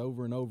rushers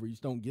over and over. You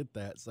just don't get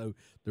that. So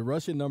the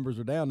rushing numbers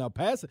are down. Now,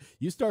 passing,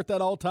 you start that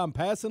all-time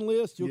passing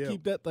list, you'll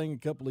keep that thing a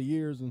couple of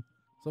years and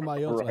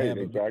somebody else will have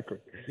it. Exactly.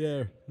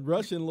 Yeah,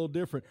 rushing a little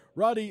different.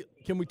 Roddy,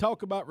 can we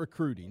talk about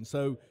recruiting?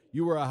 So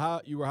you were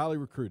highly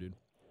recruited.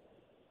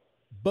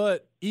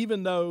 But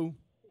even though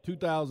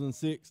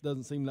 2006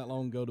 doesn't seem that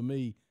long ago to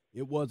me,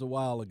 it was a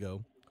while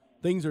ago.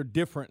 Things are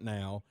different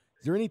now.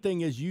 Is there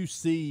anything as you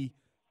see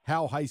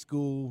how high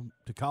school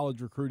to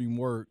college recruiting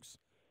works,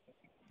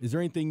 is there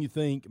anything you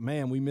think,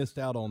 man, we missed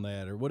out on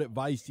that? Or what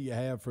advice do you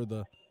have for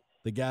the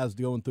guys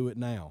going through it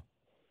now?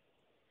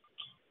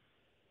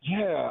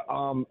 Yeah,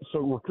 so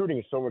recruiting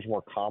is so much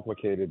more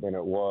complicated than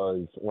it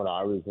was when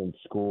I was in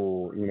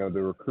school.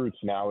 The recruits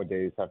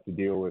nowadays have to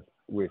deal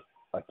with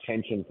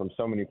attention from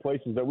so many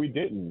places that we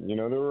didn't.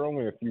 There were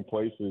only a few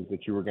places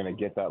that you were going to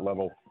get that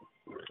level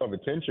of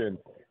attention,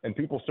 and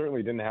people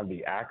certainly didn't have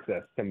the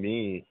access to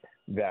me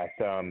that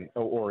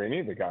or any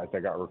of the guys I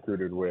got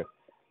recruited with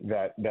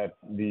that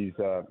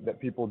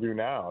people do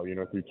now,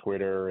 through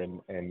Twitter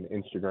and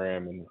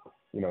Instagram and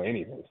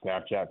anything,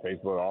 Snapchat,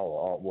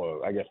 Facebook,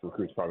 well, I guess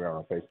recruits probably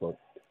aren't on Facebook,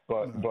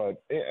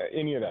 but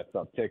any of that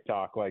stuff,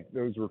 TikTok, like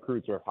those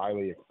recruits are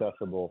highly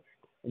accessible,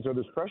 and so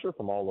there's pressure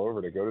from all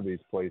over to go to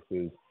these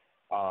places.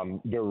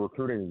 Their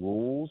recruiting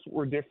rules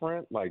were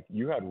different. Like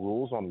you had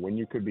rules on when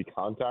you could be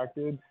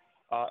contacted,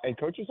 and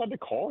coaches had to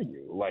call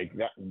you like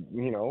that.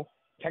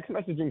 Text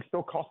messaging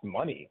still cost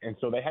money, and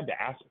so they had to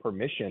ask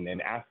permission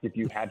and ask if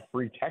you had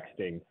free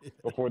texting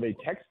before they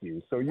text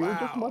you. So you were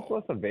just much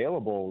less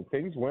available.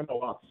 Things went a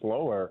lot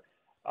slower,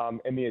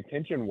 and the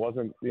attention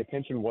wasn't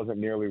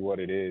nearly what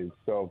it is.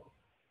 So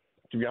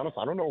to be honest,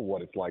 I don't know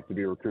what it's like to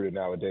be recruited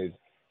nowadays,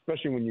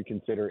 especially when you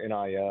consider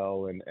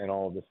NIL and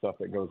all of the stuff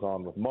that goes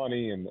on with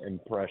money and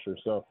pressure.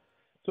 So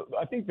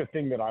I think the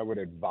thing that I would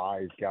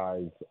advise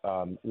guys,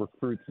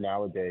 recruits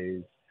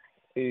nowadays,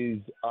 is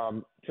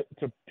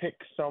to pick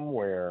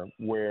somewhere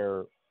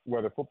where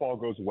whether football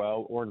goes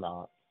well or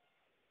not,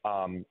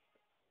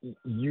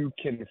 you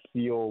can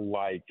feel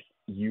like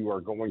you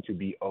are going to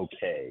be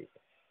okay.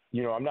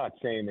 I'm not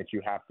saying that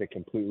you have to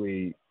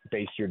completely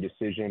base your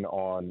decision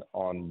on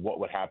what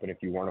would happen if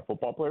you weren't a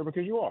football player,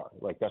 because you are.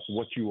 Like, that's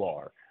what you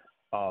are.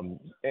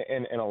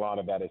 And a lot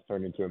of that has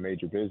turned into a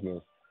major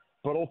business.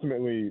 But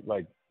ultimately,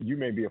 like, you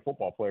may be a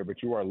football player,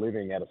 but you are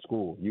living at a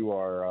school. You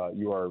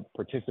are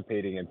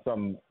participating in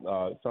some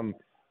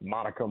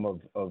modicum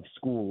of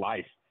school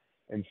life.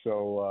 And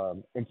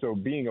so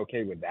being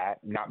okay with that,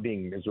 not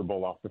being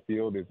miserable off the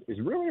field is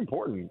really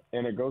important,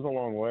 and it goes a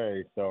long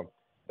way. So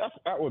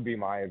that would be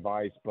my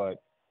advice.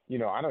 But,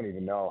 I don't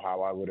even know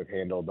how I would have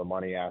handled the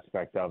money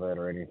aspect of it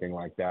or anything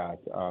like that.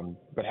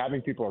 But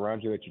having people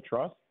around you that you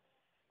trust,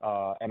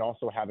 and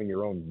also having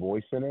your own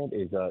voice in it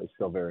is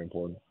still very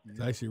important. It's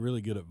actually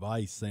really good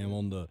advice, Sam,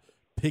 on the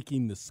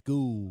picking the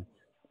school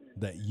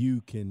that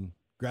you can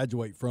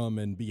graduate from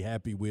and be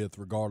happy with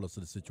regardless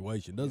of the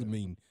situation. Doesn't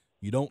mean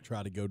you don't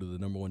try to go to the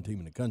number one team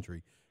in the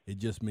country. It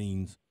just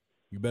means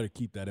you better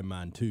keep that in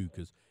mind too,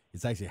 because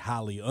it's actually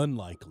highly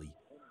unlikely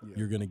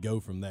you're going to go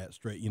from that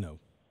straight,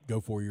 go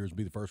 4 years and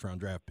be the first-round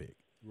draft pick.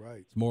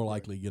 Right. It's more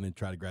likely you're going to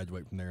try to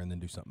graduate from there and then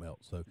do something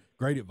else. So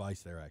great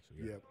advice there,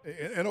 actually.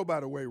 Yeah. And oh, by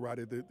the way,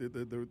 Roddy,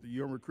 the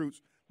young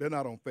recruits, they're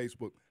not on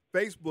Facebook.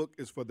 Facebook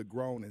is for the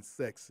grown and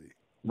sexy.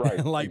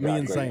 Right. Like me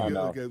and Sam.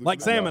 Like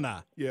Sam and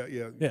I.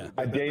 Yeah.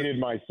 I dated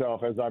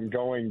myself as I'm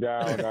going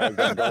down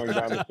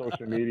the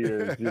social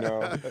medias,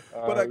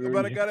 But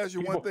I got to ask you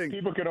one thing.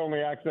 People could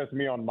only access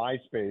me on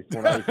MySpace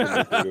when I was in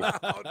the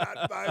Oh,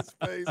 not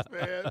MySpace,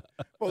 man.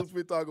 Folks,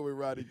 we're talking with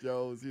Roddy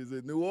Jones. He's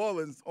in New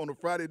Orleans on a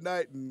Friday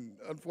night, and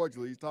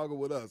unfortunately, he's talking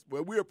with us.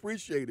 But we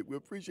appreciate it. We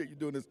appreciate you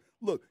doing this.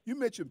 Look, you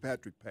mentioned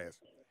Patrick Pass,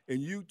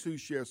 and you two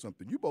share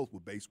something. You both were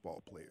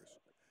baseball players.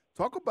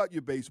 Talk about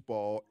your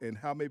baseball and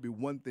how maybe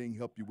one thing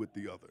helped you with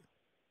the other.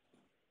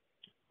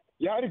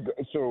 Yeah,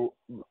 so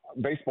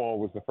baseball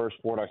was the first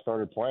sport I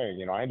started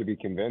playing. I had to be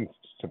convinced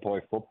to play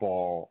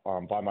football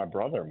by my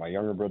brother. My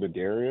younger brother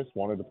Darius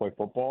wanted to play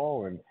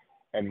football,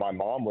 and my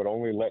mom would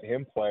only let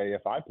him play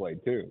if I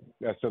played too,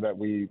 so that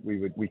we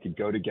could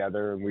go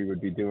together and we would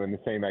be doing the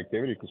same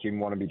activity, because she didn't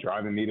want to be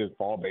driving me to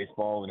fall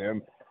baseball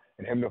and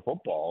him to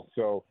football.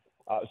 So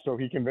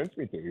he convinced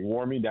me to. He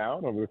wore me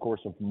down over the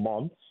course of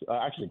months,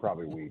 actually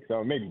probably weeks,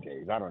 so maybe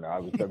days. I don't know. I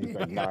was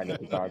 9 at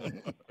the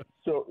time.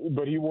 So,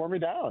 but he wore me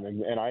down,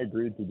 and I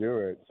agreed to do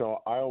it. So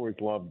I always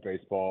loved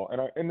baseball,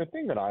 and the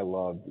thing that I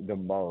loved the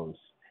most,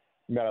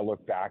 that I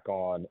look back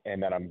on,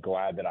 and that I'm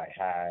glad that I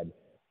had,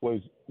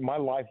 was my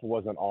life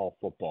wasn't all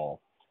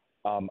football.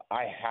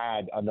 I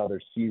had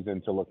another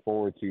season to look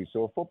forward to.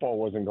 So if football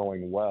wasn't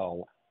going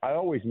well, I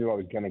always knew I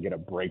was going to get a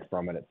break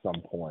from it at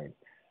some point.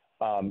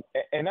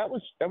 And that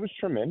was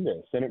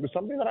tremendous. And it was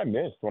something that I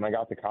missed when I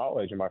got to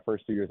college. In my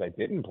first 2 years, I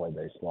didn't play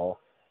baseball.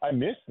 I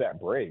missed that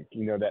break,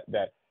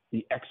 that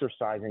the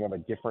exercising of a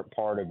different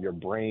part of your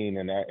brain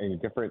and a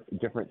different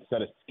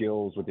set of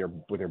skills with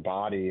your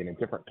body and a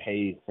different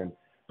pace,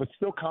 but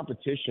still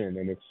competition.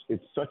 And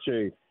it's such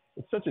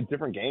a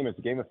different game. It's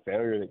a game of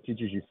failure that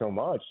teaches you so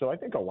much. So I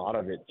think a lot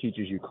of it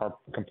teaches you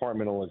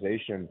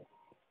compartmentalization,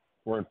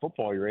 where in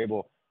football you're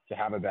able to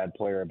have a bad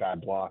play or a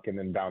bad block and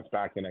then bounce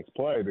back the next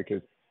play,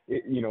 because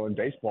in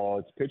baseball,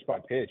 it's pitch by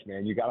pitch,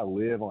 man. You got to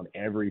live on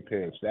every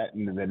pitch.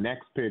 And the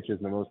next pitch is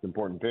the most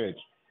important pitch.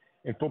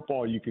 In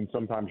football, you can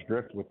sometimes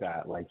drift with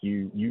that. Like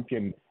you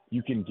can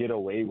get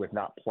away with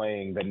not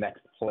playing the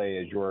next play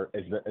as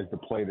the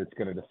play that's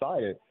going to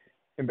decide it.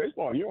 In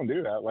baseball, you don't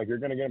do that. Like, you're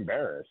going to get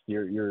embarrassed.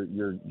 You're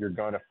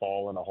going to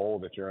fall in a hole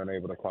that you're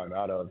unable to climb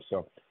out of.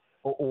 So,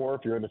 or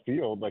if you're in the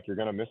field, like, you're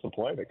going to miss a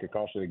play that could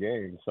cost you the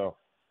game. So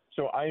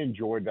I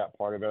enjoyed that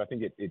part of it. I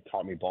think it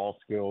taught me ball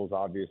skills,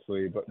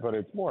 obviously, but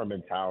it's more a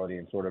mentality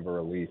and sort of a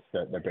release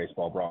that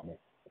baseball brought me.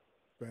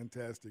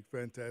 Fantastic.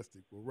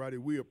 Well, Roddy,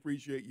 we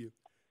appreciate you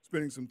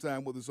spending some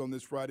time with us on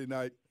this Friday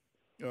night.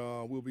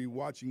 We'll be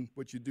watching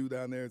what you do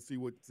down there and see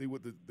what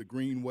the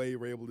Green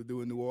Wave are able to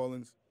do in New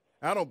Orleans.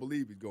 I don't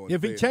believe he's going.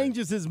 If he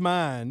changes his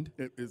mind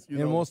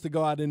and wants to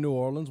go out in New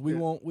Orleans, we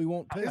won't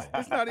tell.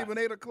 It's not even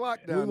 8 o'clock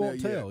down there. We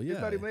won't tell. Yeah,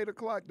 it's not even 8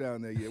 o'clock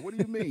down there yet. What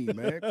do you mean,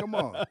 man? Come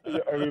on.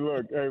 I mean,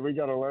 look, hey, we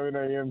got 11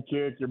 a.m.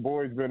 kids. Your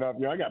boy's been up.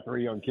 I got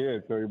 3 young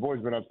kids, so your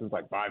boy's been up since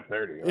like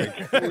 5:30.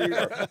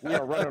 Like, we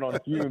are running on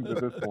fumes at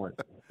this point.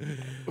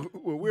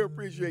 Well, we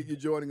appreciate you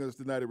joining us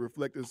tonight and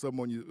reflecting some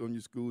on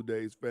your school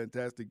days.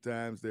 Fantastic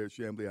times there at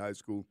Chamblee High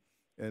School.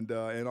 And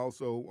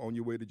also on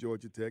your way to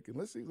Georgia Tech. And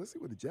let's see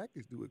what the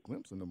Jackets do at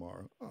Clemson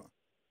tomorrow. Huh.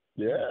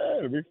 Yeah,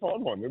 it'll be a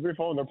fun one. It'll be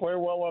fun. They're playing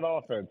well on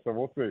offense, so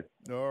we'll see.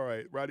 All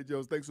right. Roddy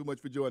Jones, thanks so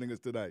much for joining us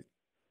tonight.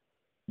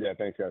 Yeah,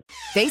 thanks, guys.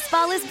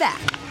 Baseball is back,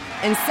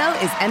 and so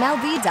is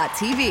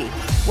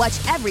MLB.tv. Watch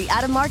every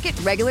out-of-market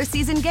regular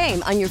season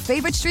game on your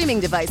favorite streaming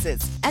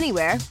devices,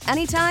 anywhere,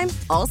 anytime,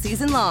 all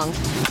season long.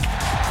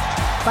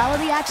 Follow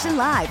the action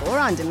live or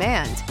on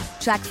demand.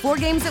 Track 4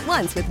 games at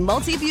once with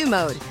multi-view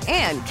mode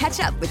and catch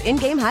up with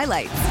in-game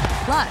highlights.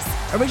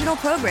 Plus, original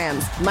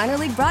programs, minor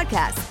league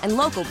broadcasts, and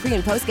local pre-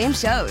 and post-game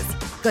shows.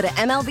 Go to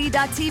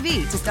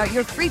MLB.tv to start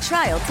your free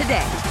trial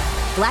today.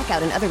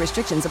 Blackout and other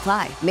restrictions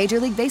apply. Major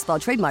League Baseball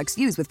trademarks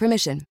used with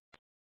permission.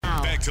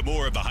 Back to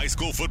more of the High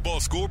School Football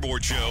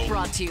Scoreboard Show.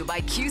 Brought to you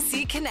by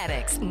QC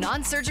Kinetics,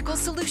 non-surgical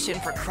solution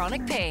for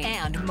chronic pain,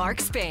 and Mark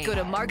Spain. Go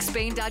to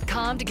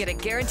markspain.com to get a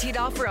guaranteed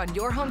offer on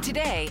your home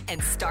today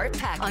and start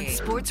packing. On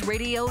Sports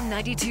Radio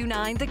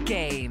 92.9 The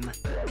Game.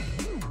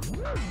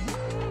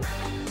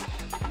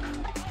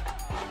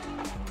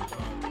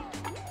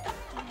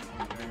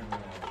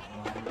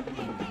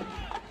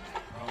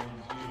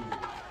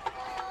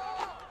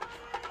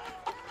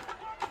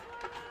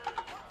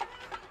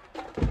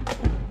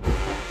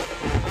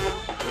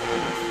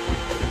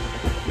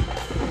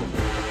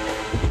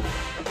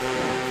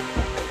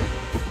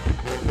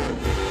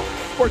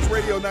 Sports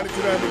Radio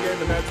 92.9 The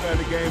Game and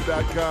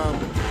 99thegame.com.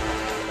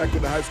 Back to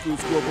the High School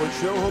Scoreboard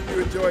Show. Hope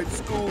you enjoyed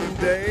school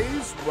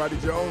days. Roddy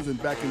Jones, and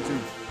back into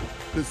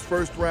this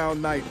first round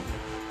night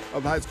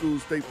of high school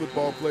state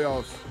football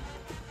playoffs.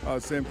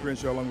 Sam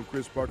Crenshaw along with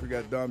Chris Parker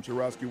got Jon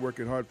Bednarowski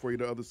working hard for you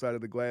the other side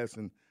of the glass.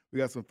 And We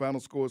got some final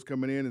scores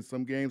coming in, and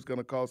some games going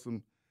to cause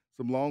some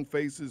long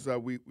faces.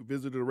 We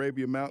visited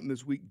Arabia Mountain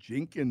this week.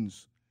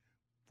 Jenkins,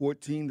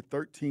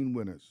 14-13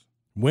 winners.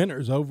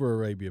 Winners over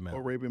Arabia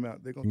Mountain. Arabia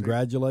Mountain.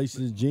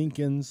 Congratulations,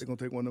 Jenkins. They're going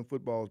to take one of them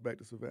footballs back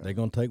to Savannah. They're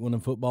going to take one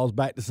of them footballs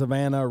back to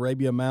Savannah.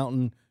 Arabia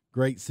Mountain,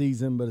 great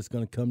season, but it's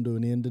going to come to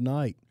an end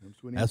tonight.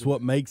 That's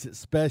what makes it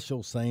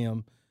special,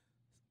 Sam.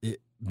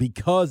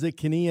 Because it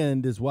can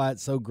end is why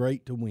it's so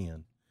great to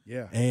win.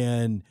 Yeah.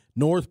 And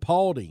North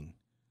Paulding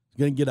is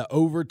going to get an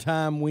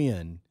overtime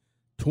win,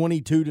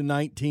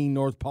 22-19.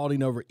 North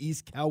Paulding over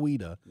East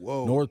Coweta.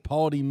 Whoa. North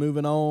Paulding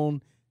moving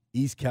on.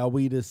 East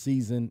Coweta's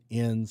season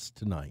ends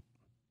tonight.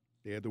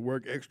 They had to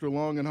work extra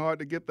long and hard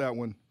to get that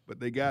one, but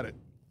they got it.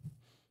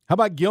 How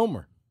about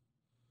Gilmer?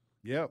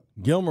 Yep.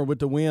 Gilmer with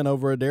the win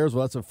over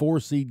Adairsville. That's a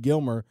 4-seed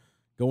Gilmer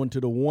going to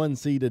the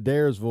 1-seed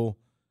Adairsville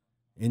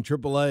in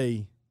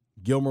AAA.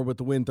 Gilmer with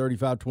the win,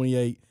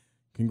 35-28.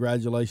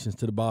 Congratulations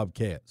to the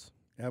Bobcats.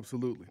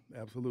 Absolutely.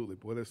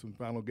 Boy, there's some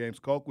final games.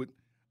 Colquitt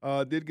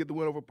did get the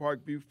win over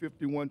Parkview,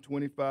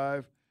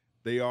 51-25.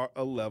 They are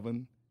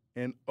 11-0.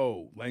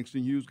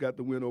 Langston Hughes got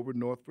the win over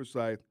North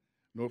Forsyth.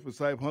 North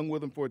Forsyth hung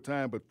with them for a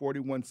time, but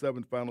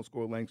 41-7 final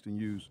score. Langston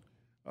Hughes,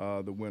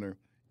 the winner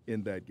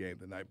in that game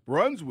tonight.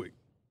 Brunswick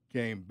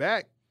came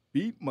back,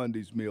 beat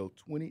Monday's Mill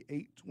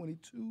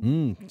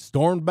 28-22.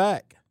 Stormed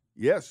back.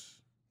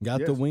 Yes.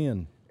 Got the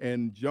win.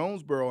 And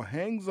Jonesboro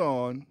hangs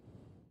on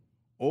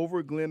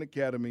over Glenn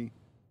Academy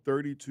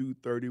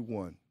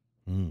 32-31.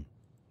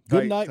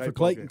 Good night for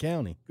Clayton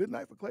County. Good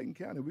night for Clayton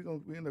County.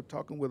 We end up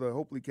talking with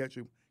hopefully catch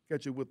you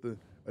with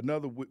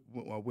another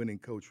winning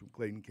coach from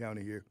Clayton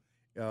County here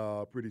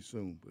pretty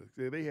soon.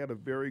 But they had a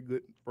very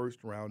good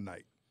first-round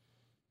night.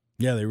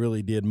 Yeah, they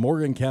really did.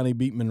 Morgan County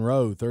beat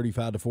Monroe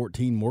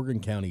 35-14. Morgan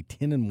County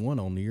 10-1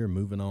 on the year,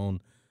 moving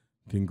on.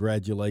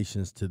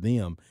 Congratulations to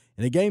them.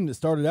 In a game that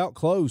started out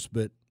close,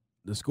 but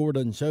the score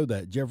doesn't show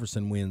that.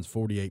 Jefferson wins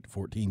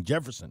 48-14.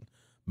 Jefferson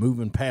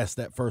moving past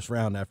that first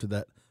round after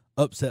that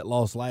upset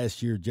loss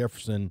last year.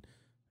 Jefferson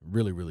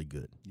really, really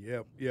good.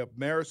 Yep.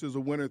 Marist is a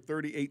winner,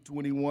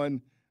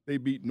 38-21. They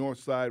beat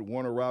Northside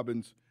Warner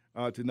Robins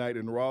tonight,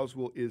 and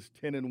Roswell is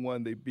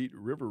 10-1. They beat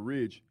River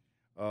Ridge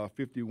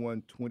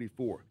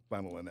 51-24.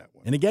 Final in that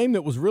one. In a game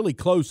that was really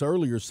close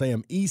earlier,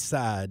 Sam,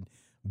 Eastside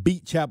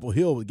beat Chapel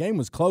Hill. The game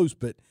was close,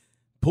 but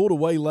pulled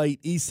away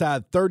late.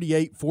 Eastside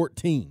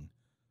 38-14.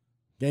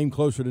 Game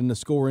closer than the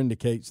score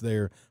indicates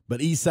there.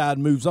 But Eastside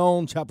moves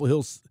on. Chapel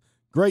Hill's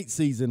great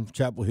season for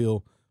Chapel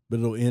Hill,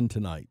 but it'll end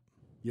tonight.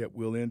 Yep,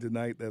 we'll end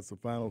tonight. That's the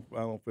final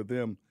for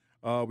them.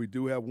 We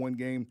do have one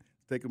game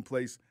taking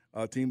place,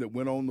 a team that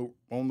went on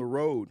the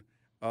road.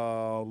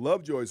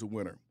 Lovejoy's a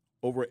winner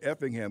over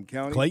Effingham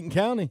County. Clayton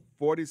County.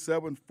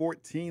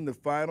 47-14 the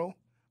final.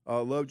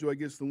 Lovejoy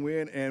gets the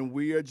win, and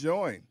we are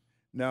joined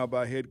now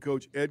by head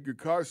coach Edgar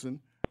Carson.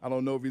 I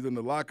don't know if he's in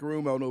the locker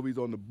room. I don't know if he's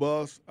on the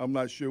bus. I'm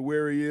not sure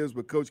where he is.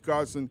 But, Coach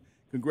Carson,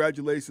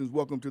 congratulations.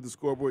 Welcome to the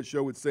Scoreboard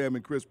Show with Sam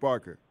and Chris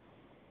Parker.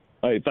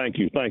 Hey, thank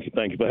you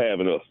for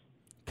having us.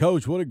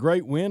 Coach, what a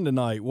great win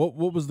tonight. What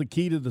was the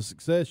key to the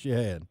success you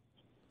had?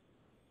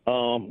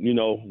 We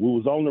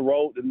was on the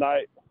road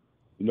tonight.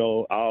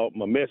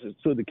 My message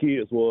to the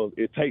kids was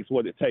it takes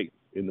what it takes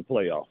in the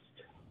playoffs.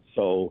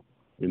 So,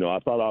 I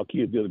thought our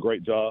kids did a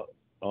great job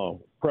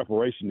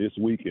preparation this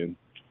weekend.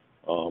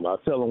 I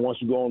tell them once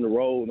you go on the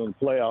road in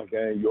the playoff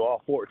game, you're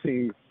all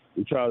 14.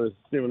 We try to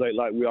stimulate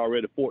like we're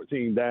already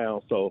 14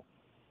 down. So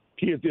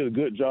kids did a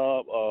good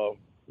job,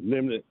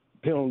 limited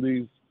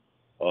penalties.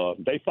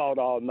 They fought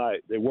all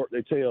night. They worked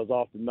their tails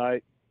off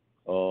tonight.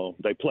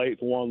 They played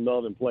for one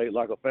another and played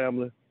like a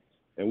family,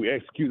 and we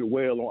executed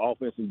well on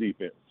offense and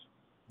defense.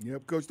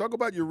 Yep, Coach, talk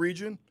about your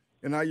region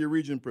and how your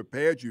region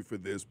prepared you for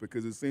this,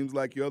 because it seems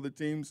like your other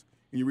teams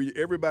in your region,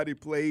 everybody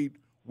played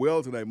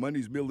well tonight.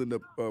 Monday's Mill ended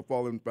up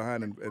falling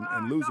behind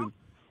and losing,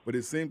 but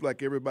it seems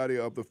like everybody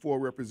of the four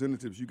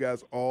representatives, you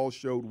guys all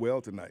showed well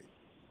tonight.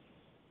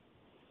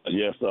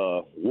 Yes,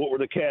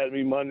 Woodward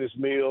Academy, Monday's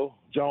Mill,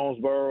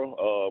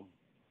 Jonesboro,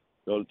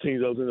 the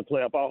teams that was in the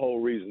playoff, our whole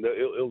region.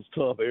 It was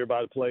tough.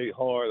 Everybody played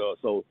hard.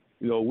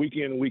 Week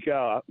in and week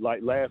out,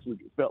 like last week,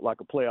 it felt like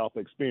a playoff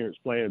experience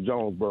playing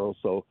Jonesboro.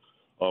 So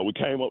we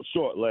came up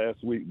short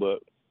last week, but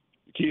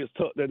the kids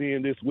tucked that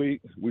in this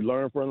week. We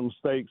learned from the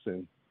mistakes,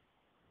 and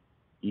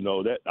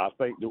that I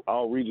think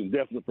our region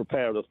definitely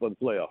prepared us for the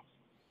playoffs.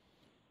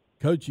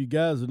 Coach, you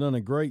guys have done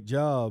a great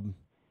job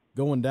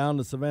going down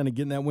to Savannah,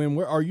 getting that win.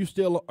 Where are you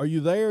still? Are you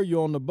there? Are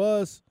you on the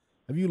bus?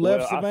 Have you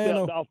left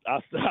Savannah? I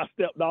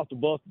stepped off the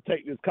bus to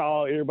take this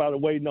call. Everybody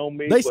waiting on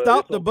me. They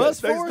stopped the bus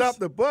for us? They stopped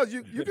the bus.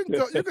 You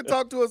can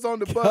talk to us on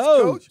the bus,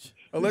 Coach.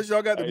 Unless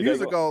y'all got the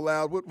music all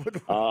loud.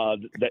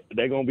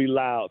 They're going to be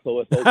loud,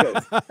 so it's okay.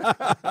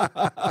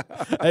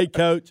 Hey,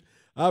 Coach,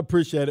 I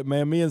appreciate it,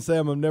 man. Me and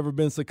Sam have never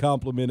been so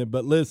complimented.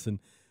 But listen,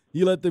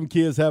 you let them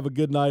kids have a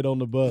good night on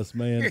the bus,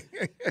 man.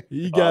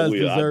 You guys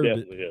deserved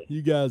it. Will.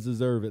 You guys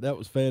deserve it. That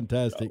was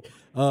fantastic.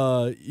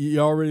 You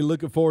already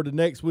looking forward to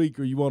next week,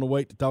 or you want to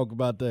wait to talk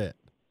about that?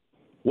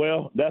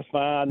 Well, that's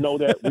fine. I know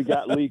that we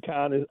got Lee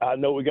County. I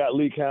know we got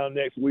Lee County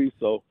next week,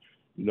 so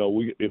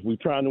if we're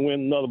trying to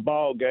win another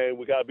ball game,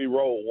 we got to be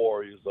road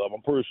warriors.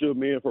 I'm pretty sure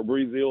me and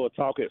Fabrizio will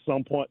talk at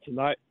some point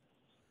tonight.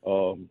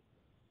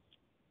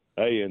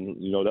 Hey, and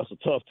that's a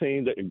tough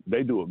team.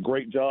 They do a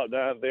great job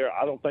down there.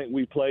 I don't think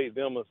we played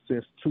them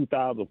since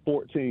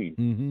 2014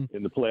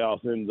 in the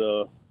playoffs.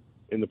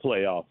 In the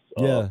playoffs,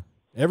 yeah,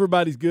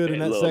 everybody's good in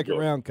that second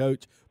round,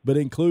 Coach, but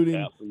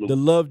including the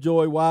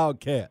Lovejoy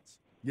Wildcats.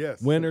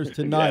 Yes, winners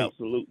tonight.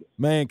 Absolutely,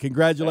 man.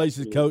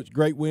 Congratulations, Coach.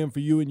 Great win for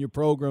you and your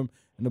program,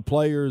 and the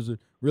players are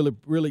really,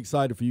 really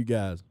excited for you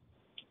guys.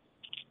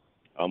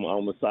 I'm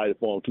excited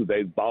for them too.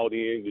 They bought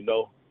in.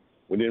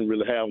 We didn't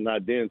really have an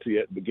identity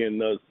at the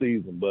beginning of the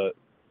season, but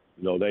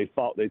they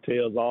fought their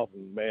tails off,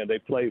 and man, they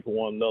played for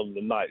one another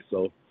tonight.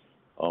 So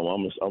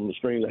I'm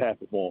extremely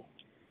happy for them.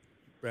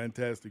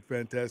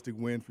 Fantastic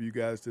win for you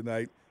guys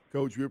tonight.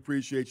 Coach, we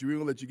appreciate you. We're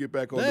going to let you get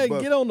back on the hey,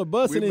 bus. Get on the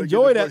bus and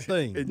enjoy that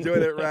thing. Enjoy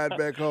that ride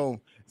back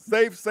home.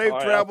 Safe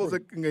travels,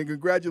 and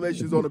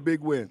congratulations on a big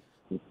win.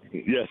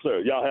 Yes, sir.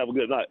 Y'all have a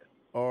good night.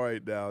 All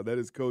right, now, that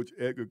is Coach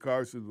Edgar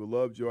Carson with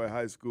Lovejoy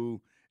High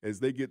School as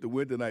they get the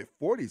win tonight,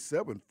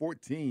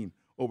 47-14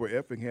 over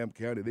Effingham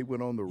County. They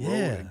went on the road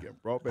and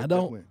brought back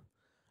that win.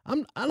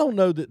 I don't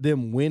know that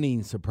them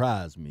winning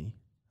surprised me.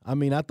 I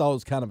mean, I thought it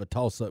was kind of a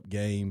toss-up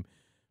game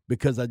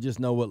because I just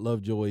know what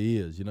Lovejoy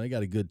is. They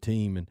got a good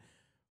team,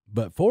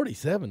 but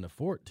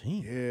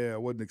 47-14. Yeah, I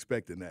wasn't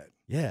expecting that.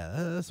 Yeah,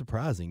 that's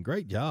surprising.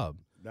 Great job.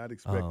 Not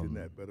expecting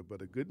that,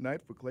 but a good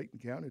night for Clayton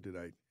County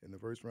tonight in the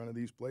first round of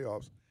these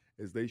playoffs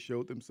as they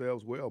showed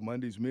themselves well.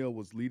 Monday's Mill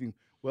was leading.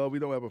 Well, we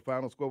don't have a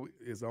final score.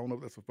 I don't know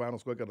if that's a final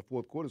score. I got a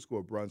fourth quarter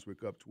score.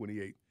 Brunswick up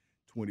 28-22.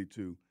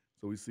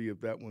 So we see if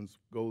that one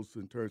goes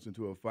and turns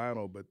into a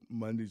final. But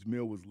Monday's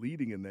Mill was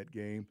leading in that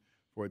game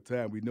for a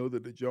time. We know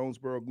that the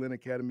Jonesboro-Glenn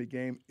Academy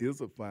game is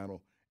a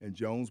final, and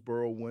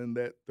Jonesboro won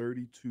that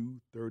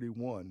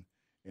 32-31,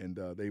 and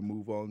they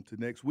move on to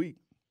next week.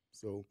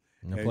 So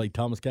they play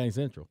Thomas County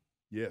Central.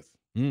 Yes.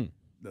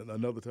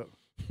 Another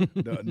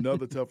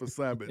tough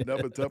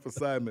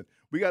assignment.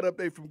 We got an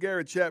update from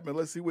Garrett Chapman.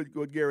 Let's see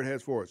what Garrett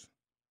has for us.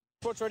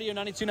 Sports Radio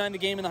 92.9, the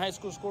game in the high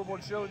school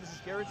scoreboard show. This is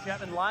Garrett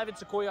Chapman live at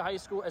Sequoia High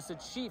School as the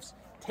Chiefs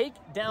take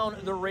down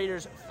the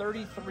Raiders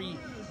 33-9.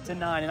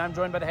 And I'm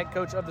joined by the head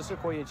coach of the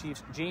Sequoia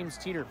Chiefs, James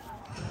Teeter.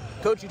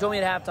 Coach, you told me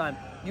at halftime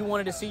you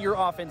wanted to see your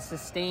offense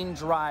sustain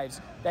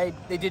drives. They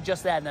did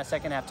just that in that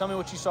second half. Tell me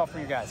what you saw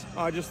from your guys.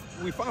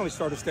 We finally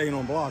started staying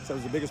on blocks. That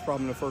was the biggest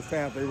problem in the first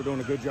half. They were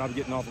doing a good job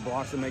getting off the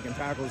blocks and making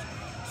tackles.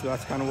 So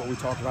that's kind of what we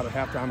talked about at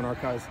halftime, and our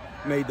guys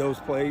made those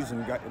plays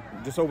and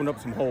just opened up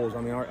some holes.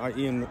 I mean, our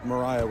Ian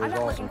Mariah was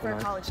awesome. I'm looking for a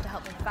college to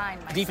help me find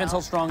myself. Defense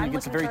held strong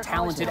against a very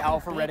talented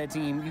Alpharetta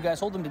team. You guys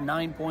hold them to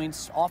 9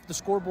 points off the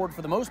scoreboard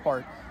for the most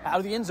part, out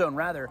of the end zone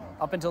rather,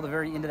 up until the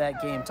very end of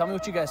that game. Tell me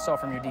what you guys saw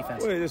from your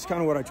defense. Well, it's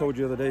kind of what I told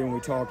you the other day when we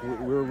talked.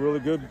 We're really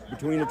good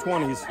between the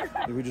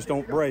 20s. We just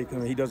don't break. I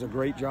mean, he does a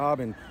great job,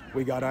 and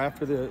we got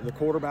after the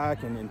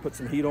quarterback and put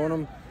some heat on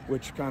him,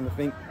 which kind of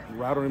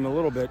rattled him a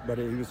little bit, but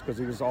he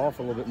was off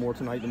a little bit more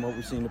tonight than what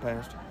we've seen in the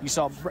past. You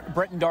saw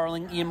Bretton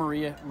Darling, Ian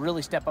Maria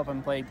really step up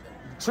and play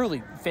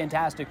truly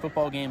fantastic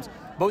football games.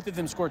 Both of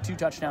them scored 2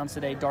 touchdowns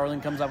today. Darling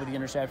comes up with the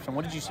interception.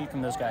 What did you see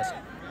from those guys?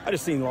 I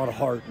just seen a lot of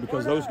heart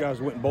because those guys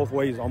went both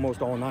ways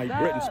almost all night.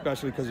 Britton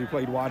especially because he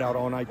played wide out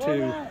all night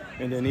too,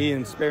 and then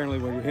Ian sparingly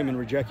with him and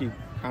Rejecki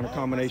kind of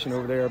combination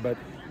over there. But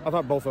I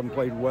thought both of them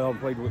played well and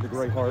played with a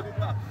great heart.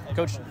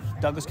 Coach,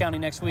 Douglas County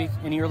next week.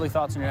 Any early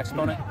thoughts on your next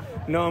opponent?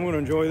 No, I'm going to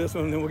enjoy this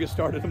one, and then we'll get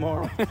started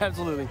tomorrow.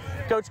 Absolutely.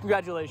 Coach,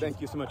 congratulations.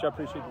 Thank you so much. I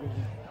appreciate it.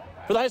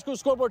 For the High School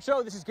Scoreboard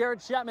Show, this is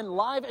Garrett Chapman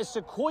live as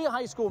Sequoia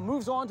High School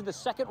moves on to the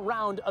second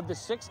round of the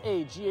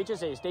 6A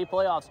GHSA state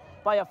playoffs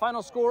by a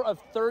final score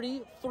of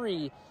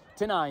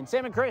 33-9.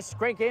 Sam and Chris,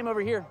 great game over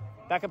here.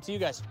 Back up to you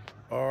guys.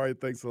 All right,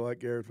 thanks a lot,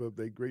 Garrett, for the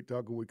update. Great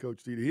talking with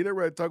Coach Teeter. He didn't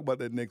ready to talk about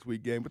that next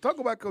week game, but talk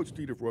about Coach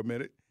Teeter for a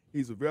minute.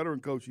 He's a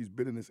veteran coach. He's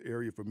been in this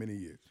area for many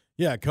years.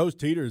 Yeah, Coach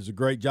Teeter is a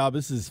great job.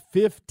 This is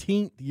his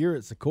 15th year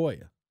at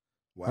Sequoia.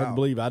 Wow. Hard to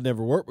believe I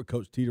never worked with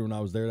Coach Teeter when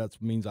I was there.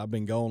 That means I've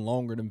been gone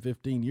longer than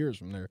 15 years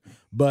from there.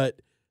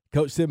 But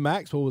Coach Sid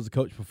Maxwell was the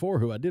coach before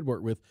who I did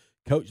work with.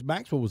 Coach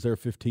Maxwell was there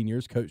 15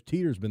 years. Coach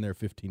Teeter's been there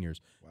 15 years.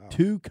 Wow.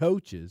 2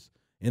 coaches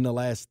in the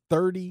last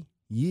 30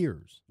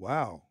 years.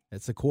 Wow.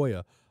 At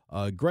Sequoia.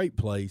 Great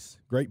place,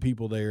 great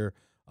people there.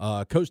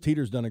 Coach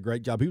Teeter's done a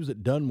great job. He was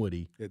at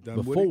Dunwoody,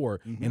 before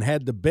and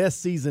had the best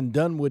season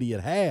Dunwoody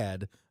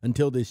had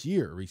until this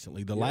year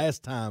recently. The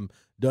last time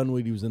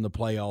Dunwoody was in the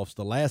playoffs,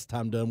 the last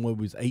time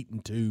Dunwoody was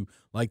 8-2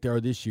 like they are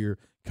this year,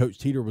 Coach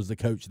Teeter was the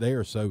coach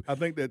there. So I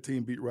think that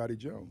team beat Roddy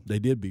Jones. They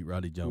did beat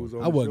Roddy Jones.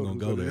 I wasn't going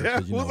to go there.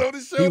 Yeah, You know, on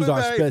the show he was today.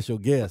 our special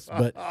guest,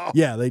 but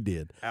yeah, they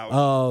did.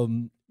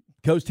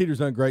 Coach Teeter's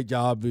done a great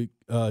job.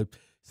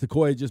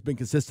 Sequoia just been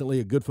consistently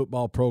a good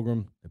football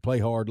program. They play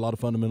hard, a lot of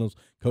fundamentals.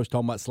 Coach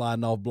talking about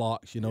sliding off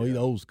blocks. You know, he's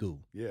old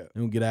school. Yeah.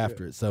 They don't get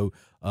after it. So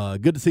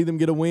good to see them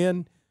get a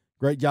win.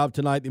 Great job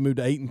tonight. They moved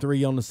to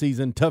 8-3 on the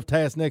season. Tough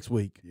task next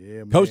week. Yeah,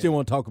 man. Coach didn't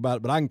want to talk about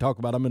it, but I can talk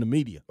about it. I'm in the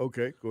media.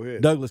 Okay, go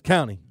ahead. Douglas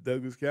County.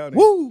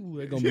 Woo!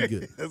 They're going to be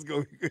good. That's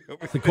going to be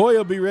good. Sequoia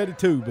will be ready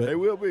too, but they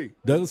will be.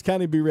 Douglas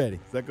County be ready.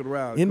 Second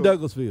round. In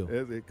Douglasville.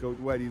 That's it. Coach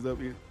White, he's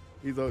up here.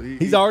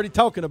 He's already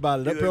talking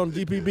about it up here on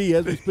GPB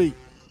as we speak.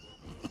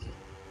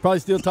 Probably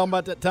still talking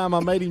about that time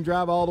I made him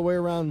drive all the way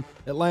around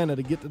Atlanta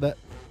to get to that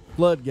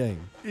flood game.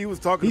 He was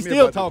talking He's to me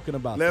still about talking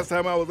about it. Last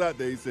time I was out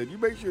there, he said, you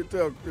make sure to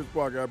tell Chris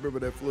Parker I remember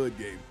that flood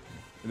game.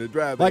 And the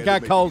drive like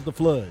I caused the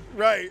flood.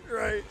 Right.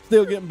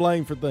 Still getting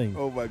blamed for things.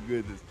 Oh, my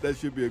goodness. That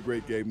should be a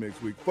great game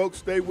next week. Folks,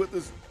 stay with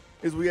us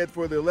as we head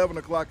for the 11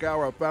 o'clock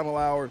hour, our final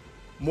hour.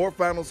 More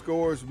final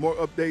scores, more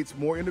updates,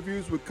 more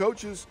interviews with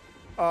coaches,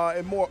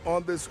 and more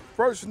on this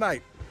first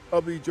night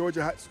of the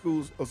Georgia High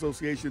Schools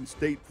Association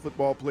State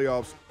Football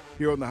Playoffs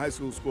here on the High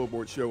School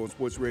Scoreboard Show on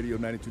Sports Radio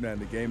 92.9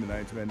 The Game and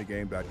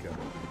 92.9thegame.com.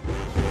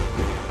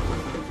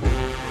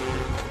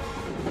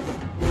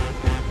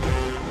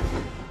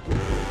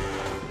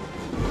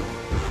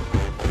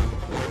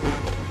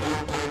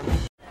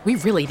 We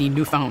really need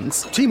new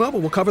phones. T-Mobile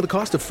will cover the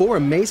cost of 4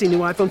 amazing new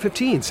iPhone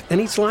 15s, and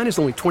each line is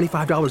only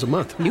 $25 a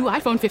month. New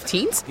iPhone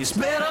 15s? It's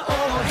better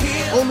over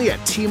here. Only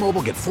at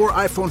T-Mobile, get 4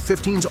 iPhone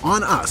 15s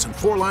on us and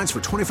 4 lines for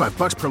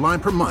 $25 per line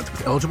per month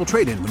with eligible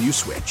trade-in when you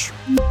switch.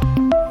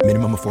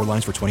 Minimum of 4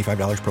 lines for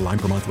 $25 per line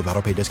per month with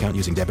autopay discount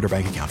using debit or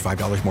bank account.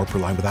 $5 more per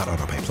line without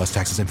autopay, plus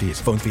taxes and fees.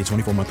 Phone fee at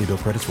 24 monthly bill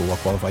credits for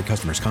well-qualified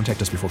customers. Contact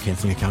us before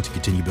canceling account to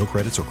continue bill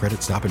credits or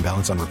credit stop and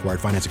balance on required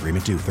finance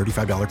agreement due.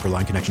 $35 per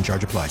line connection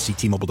charge applies. See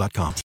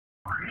T-Mobile.com.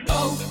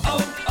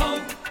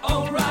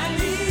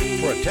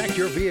 O'Reilly. Protect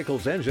your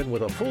vehicle's engine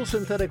with a full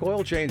synthetic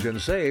oil change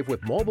and save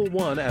with Mobile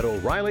One at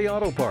O'Reilly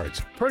Auto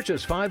Parts.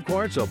 Purchase 5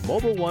 quarts of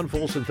Mobile One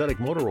full synthetic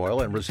motor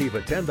oil and receive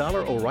a $10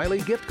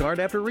 O'Reilly gift card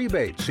after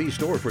rebate. See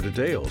store for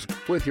details.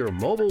 With your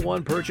Mobile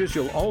One purchase,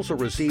 you'll also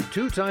receive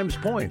 2 times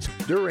points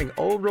during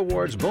Old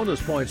Rewards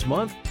Bonus Points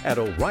Month at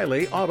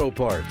O'Reilly Auto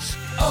Parts.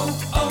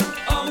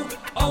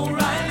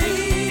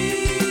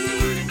 O'Reilly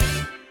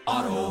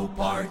Auto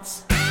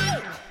Parts.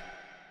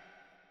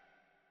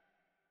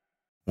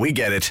 We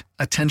get it.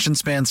 Attention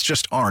spans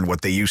just aren't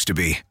what they used to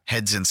be.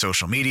 Heads in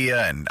social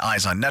media and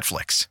eyes on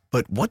Netflix.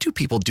 But what do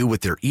people do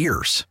with their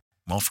ears?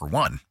 Well, for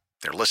one,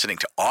 they're listening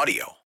to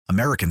audio.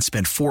 Americans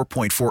spend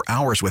 4.4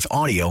 hours with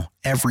audio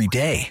every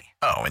day.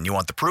 Oh, and you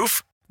want the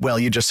proof? Well,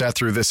 you just sat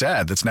through this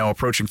ad that's now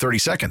approaching 30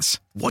 seconds.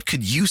 What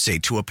could you say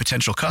to a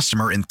potential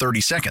customer in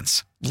 30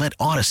 seconds? Let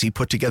Odyssey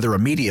put together a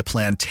media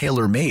plan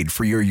tailor-made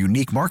for your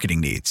unique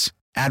marketing needs.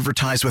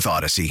 Advertise with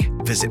Odyssey.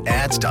 Visit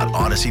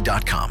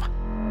ads.odyssey.com.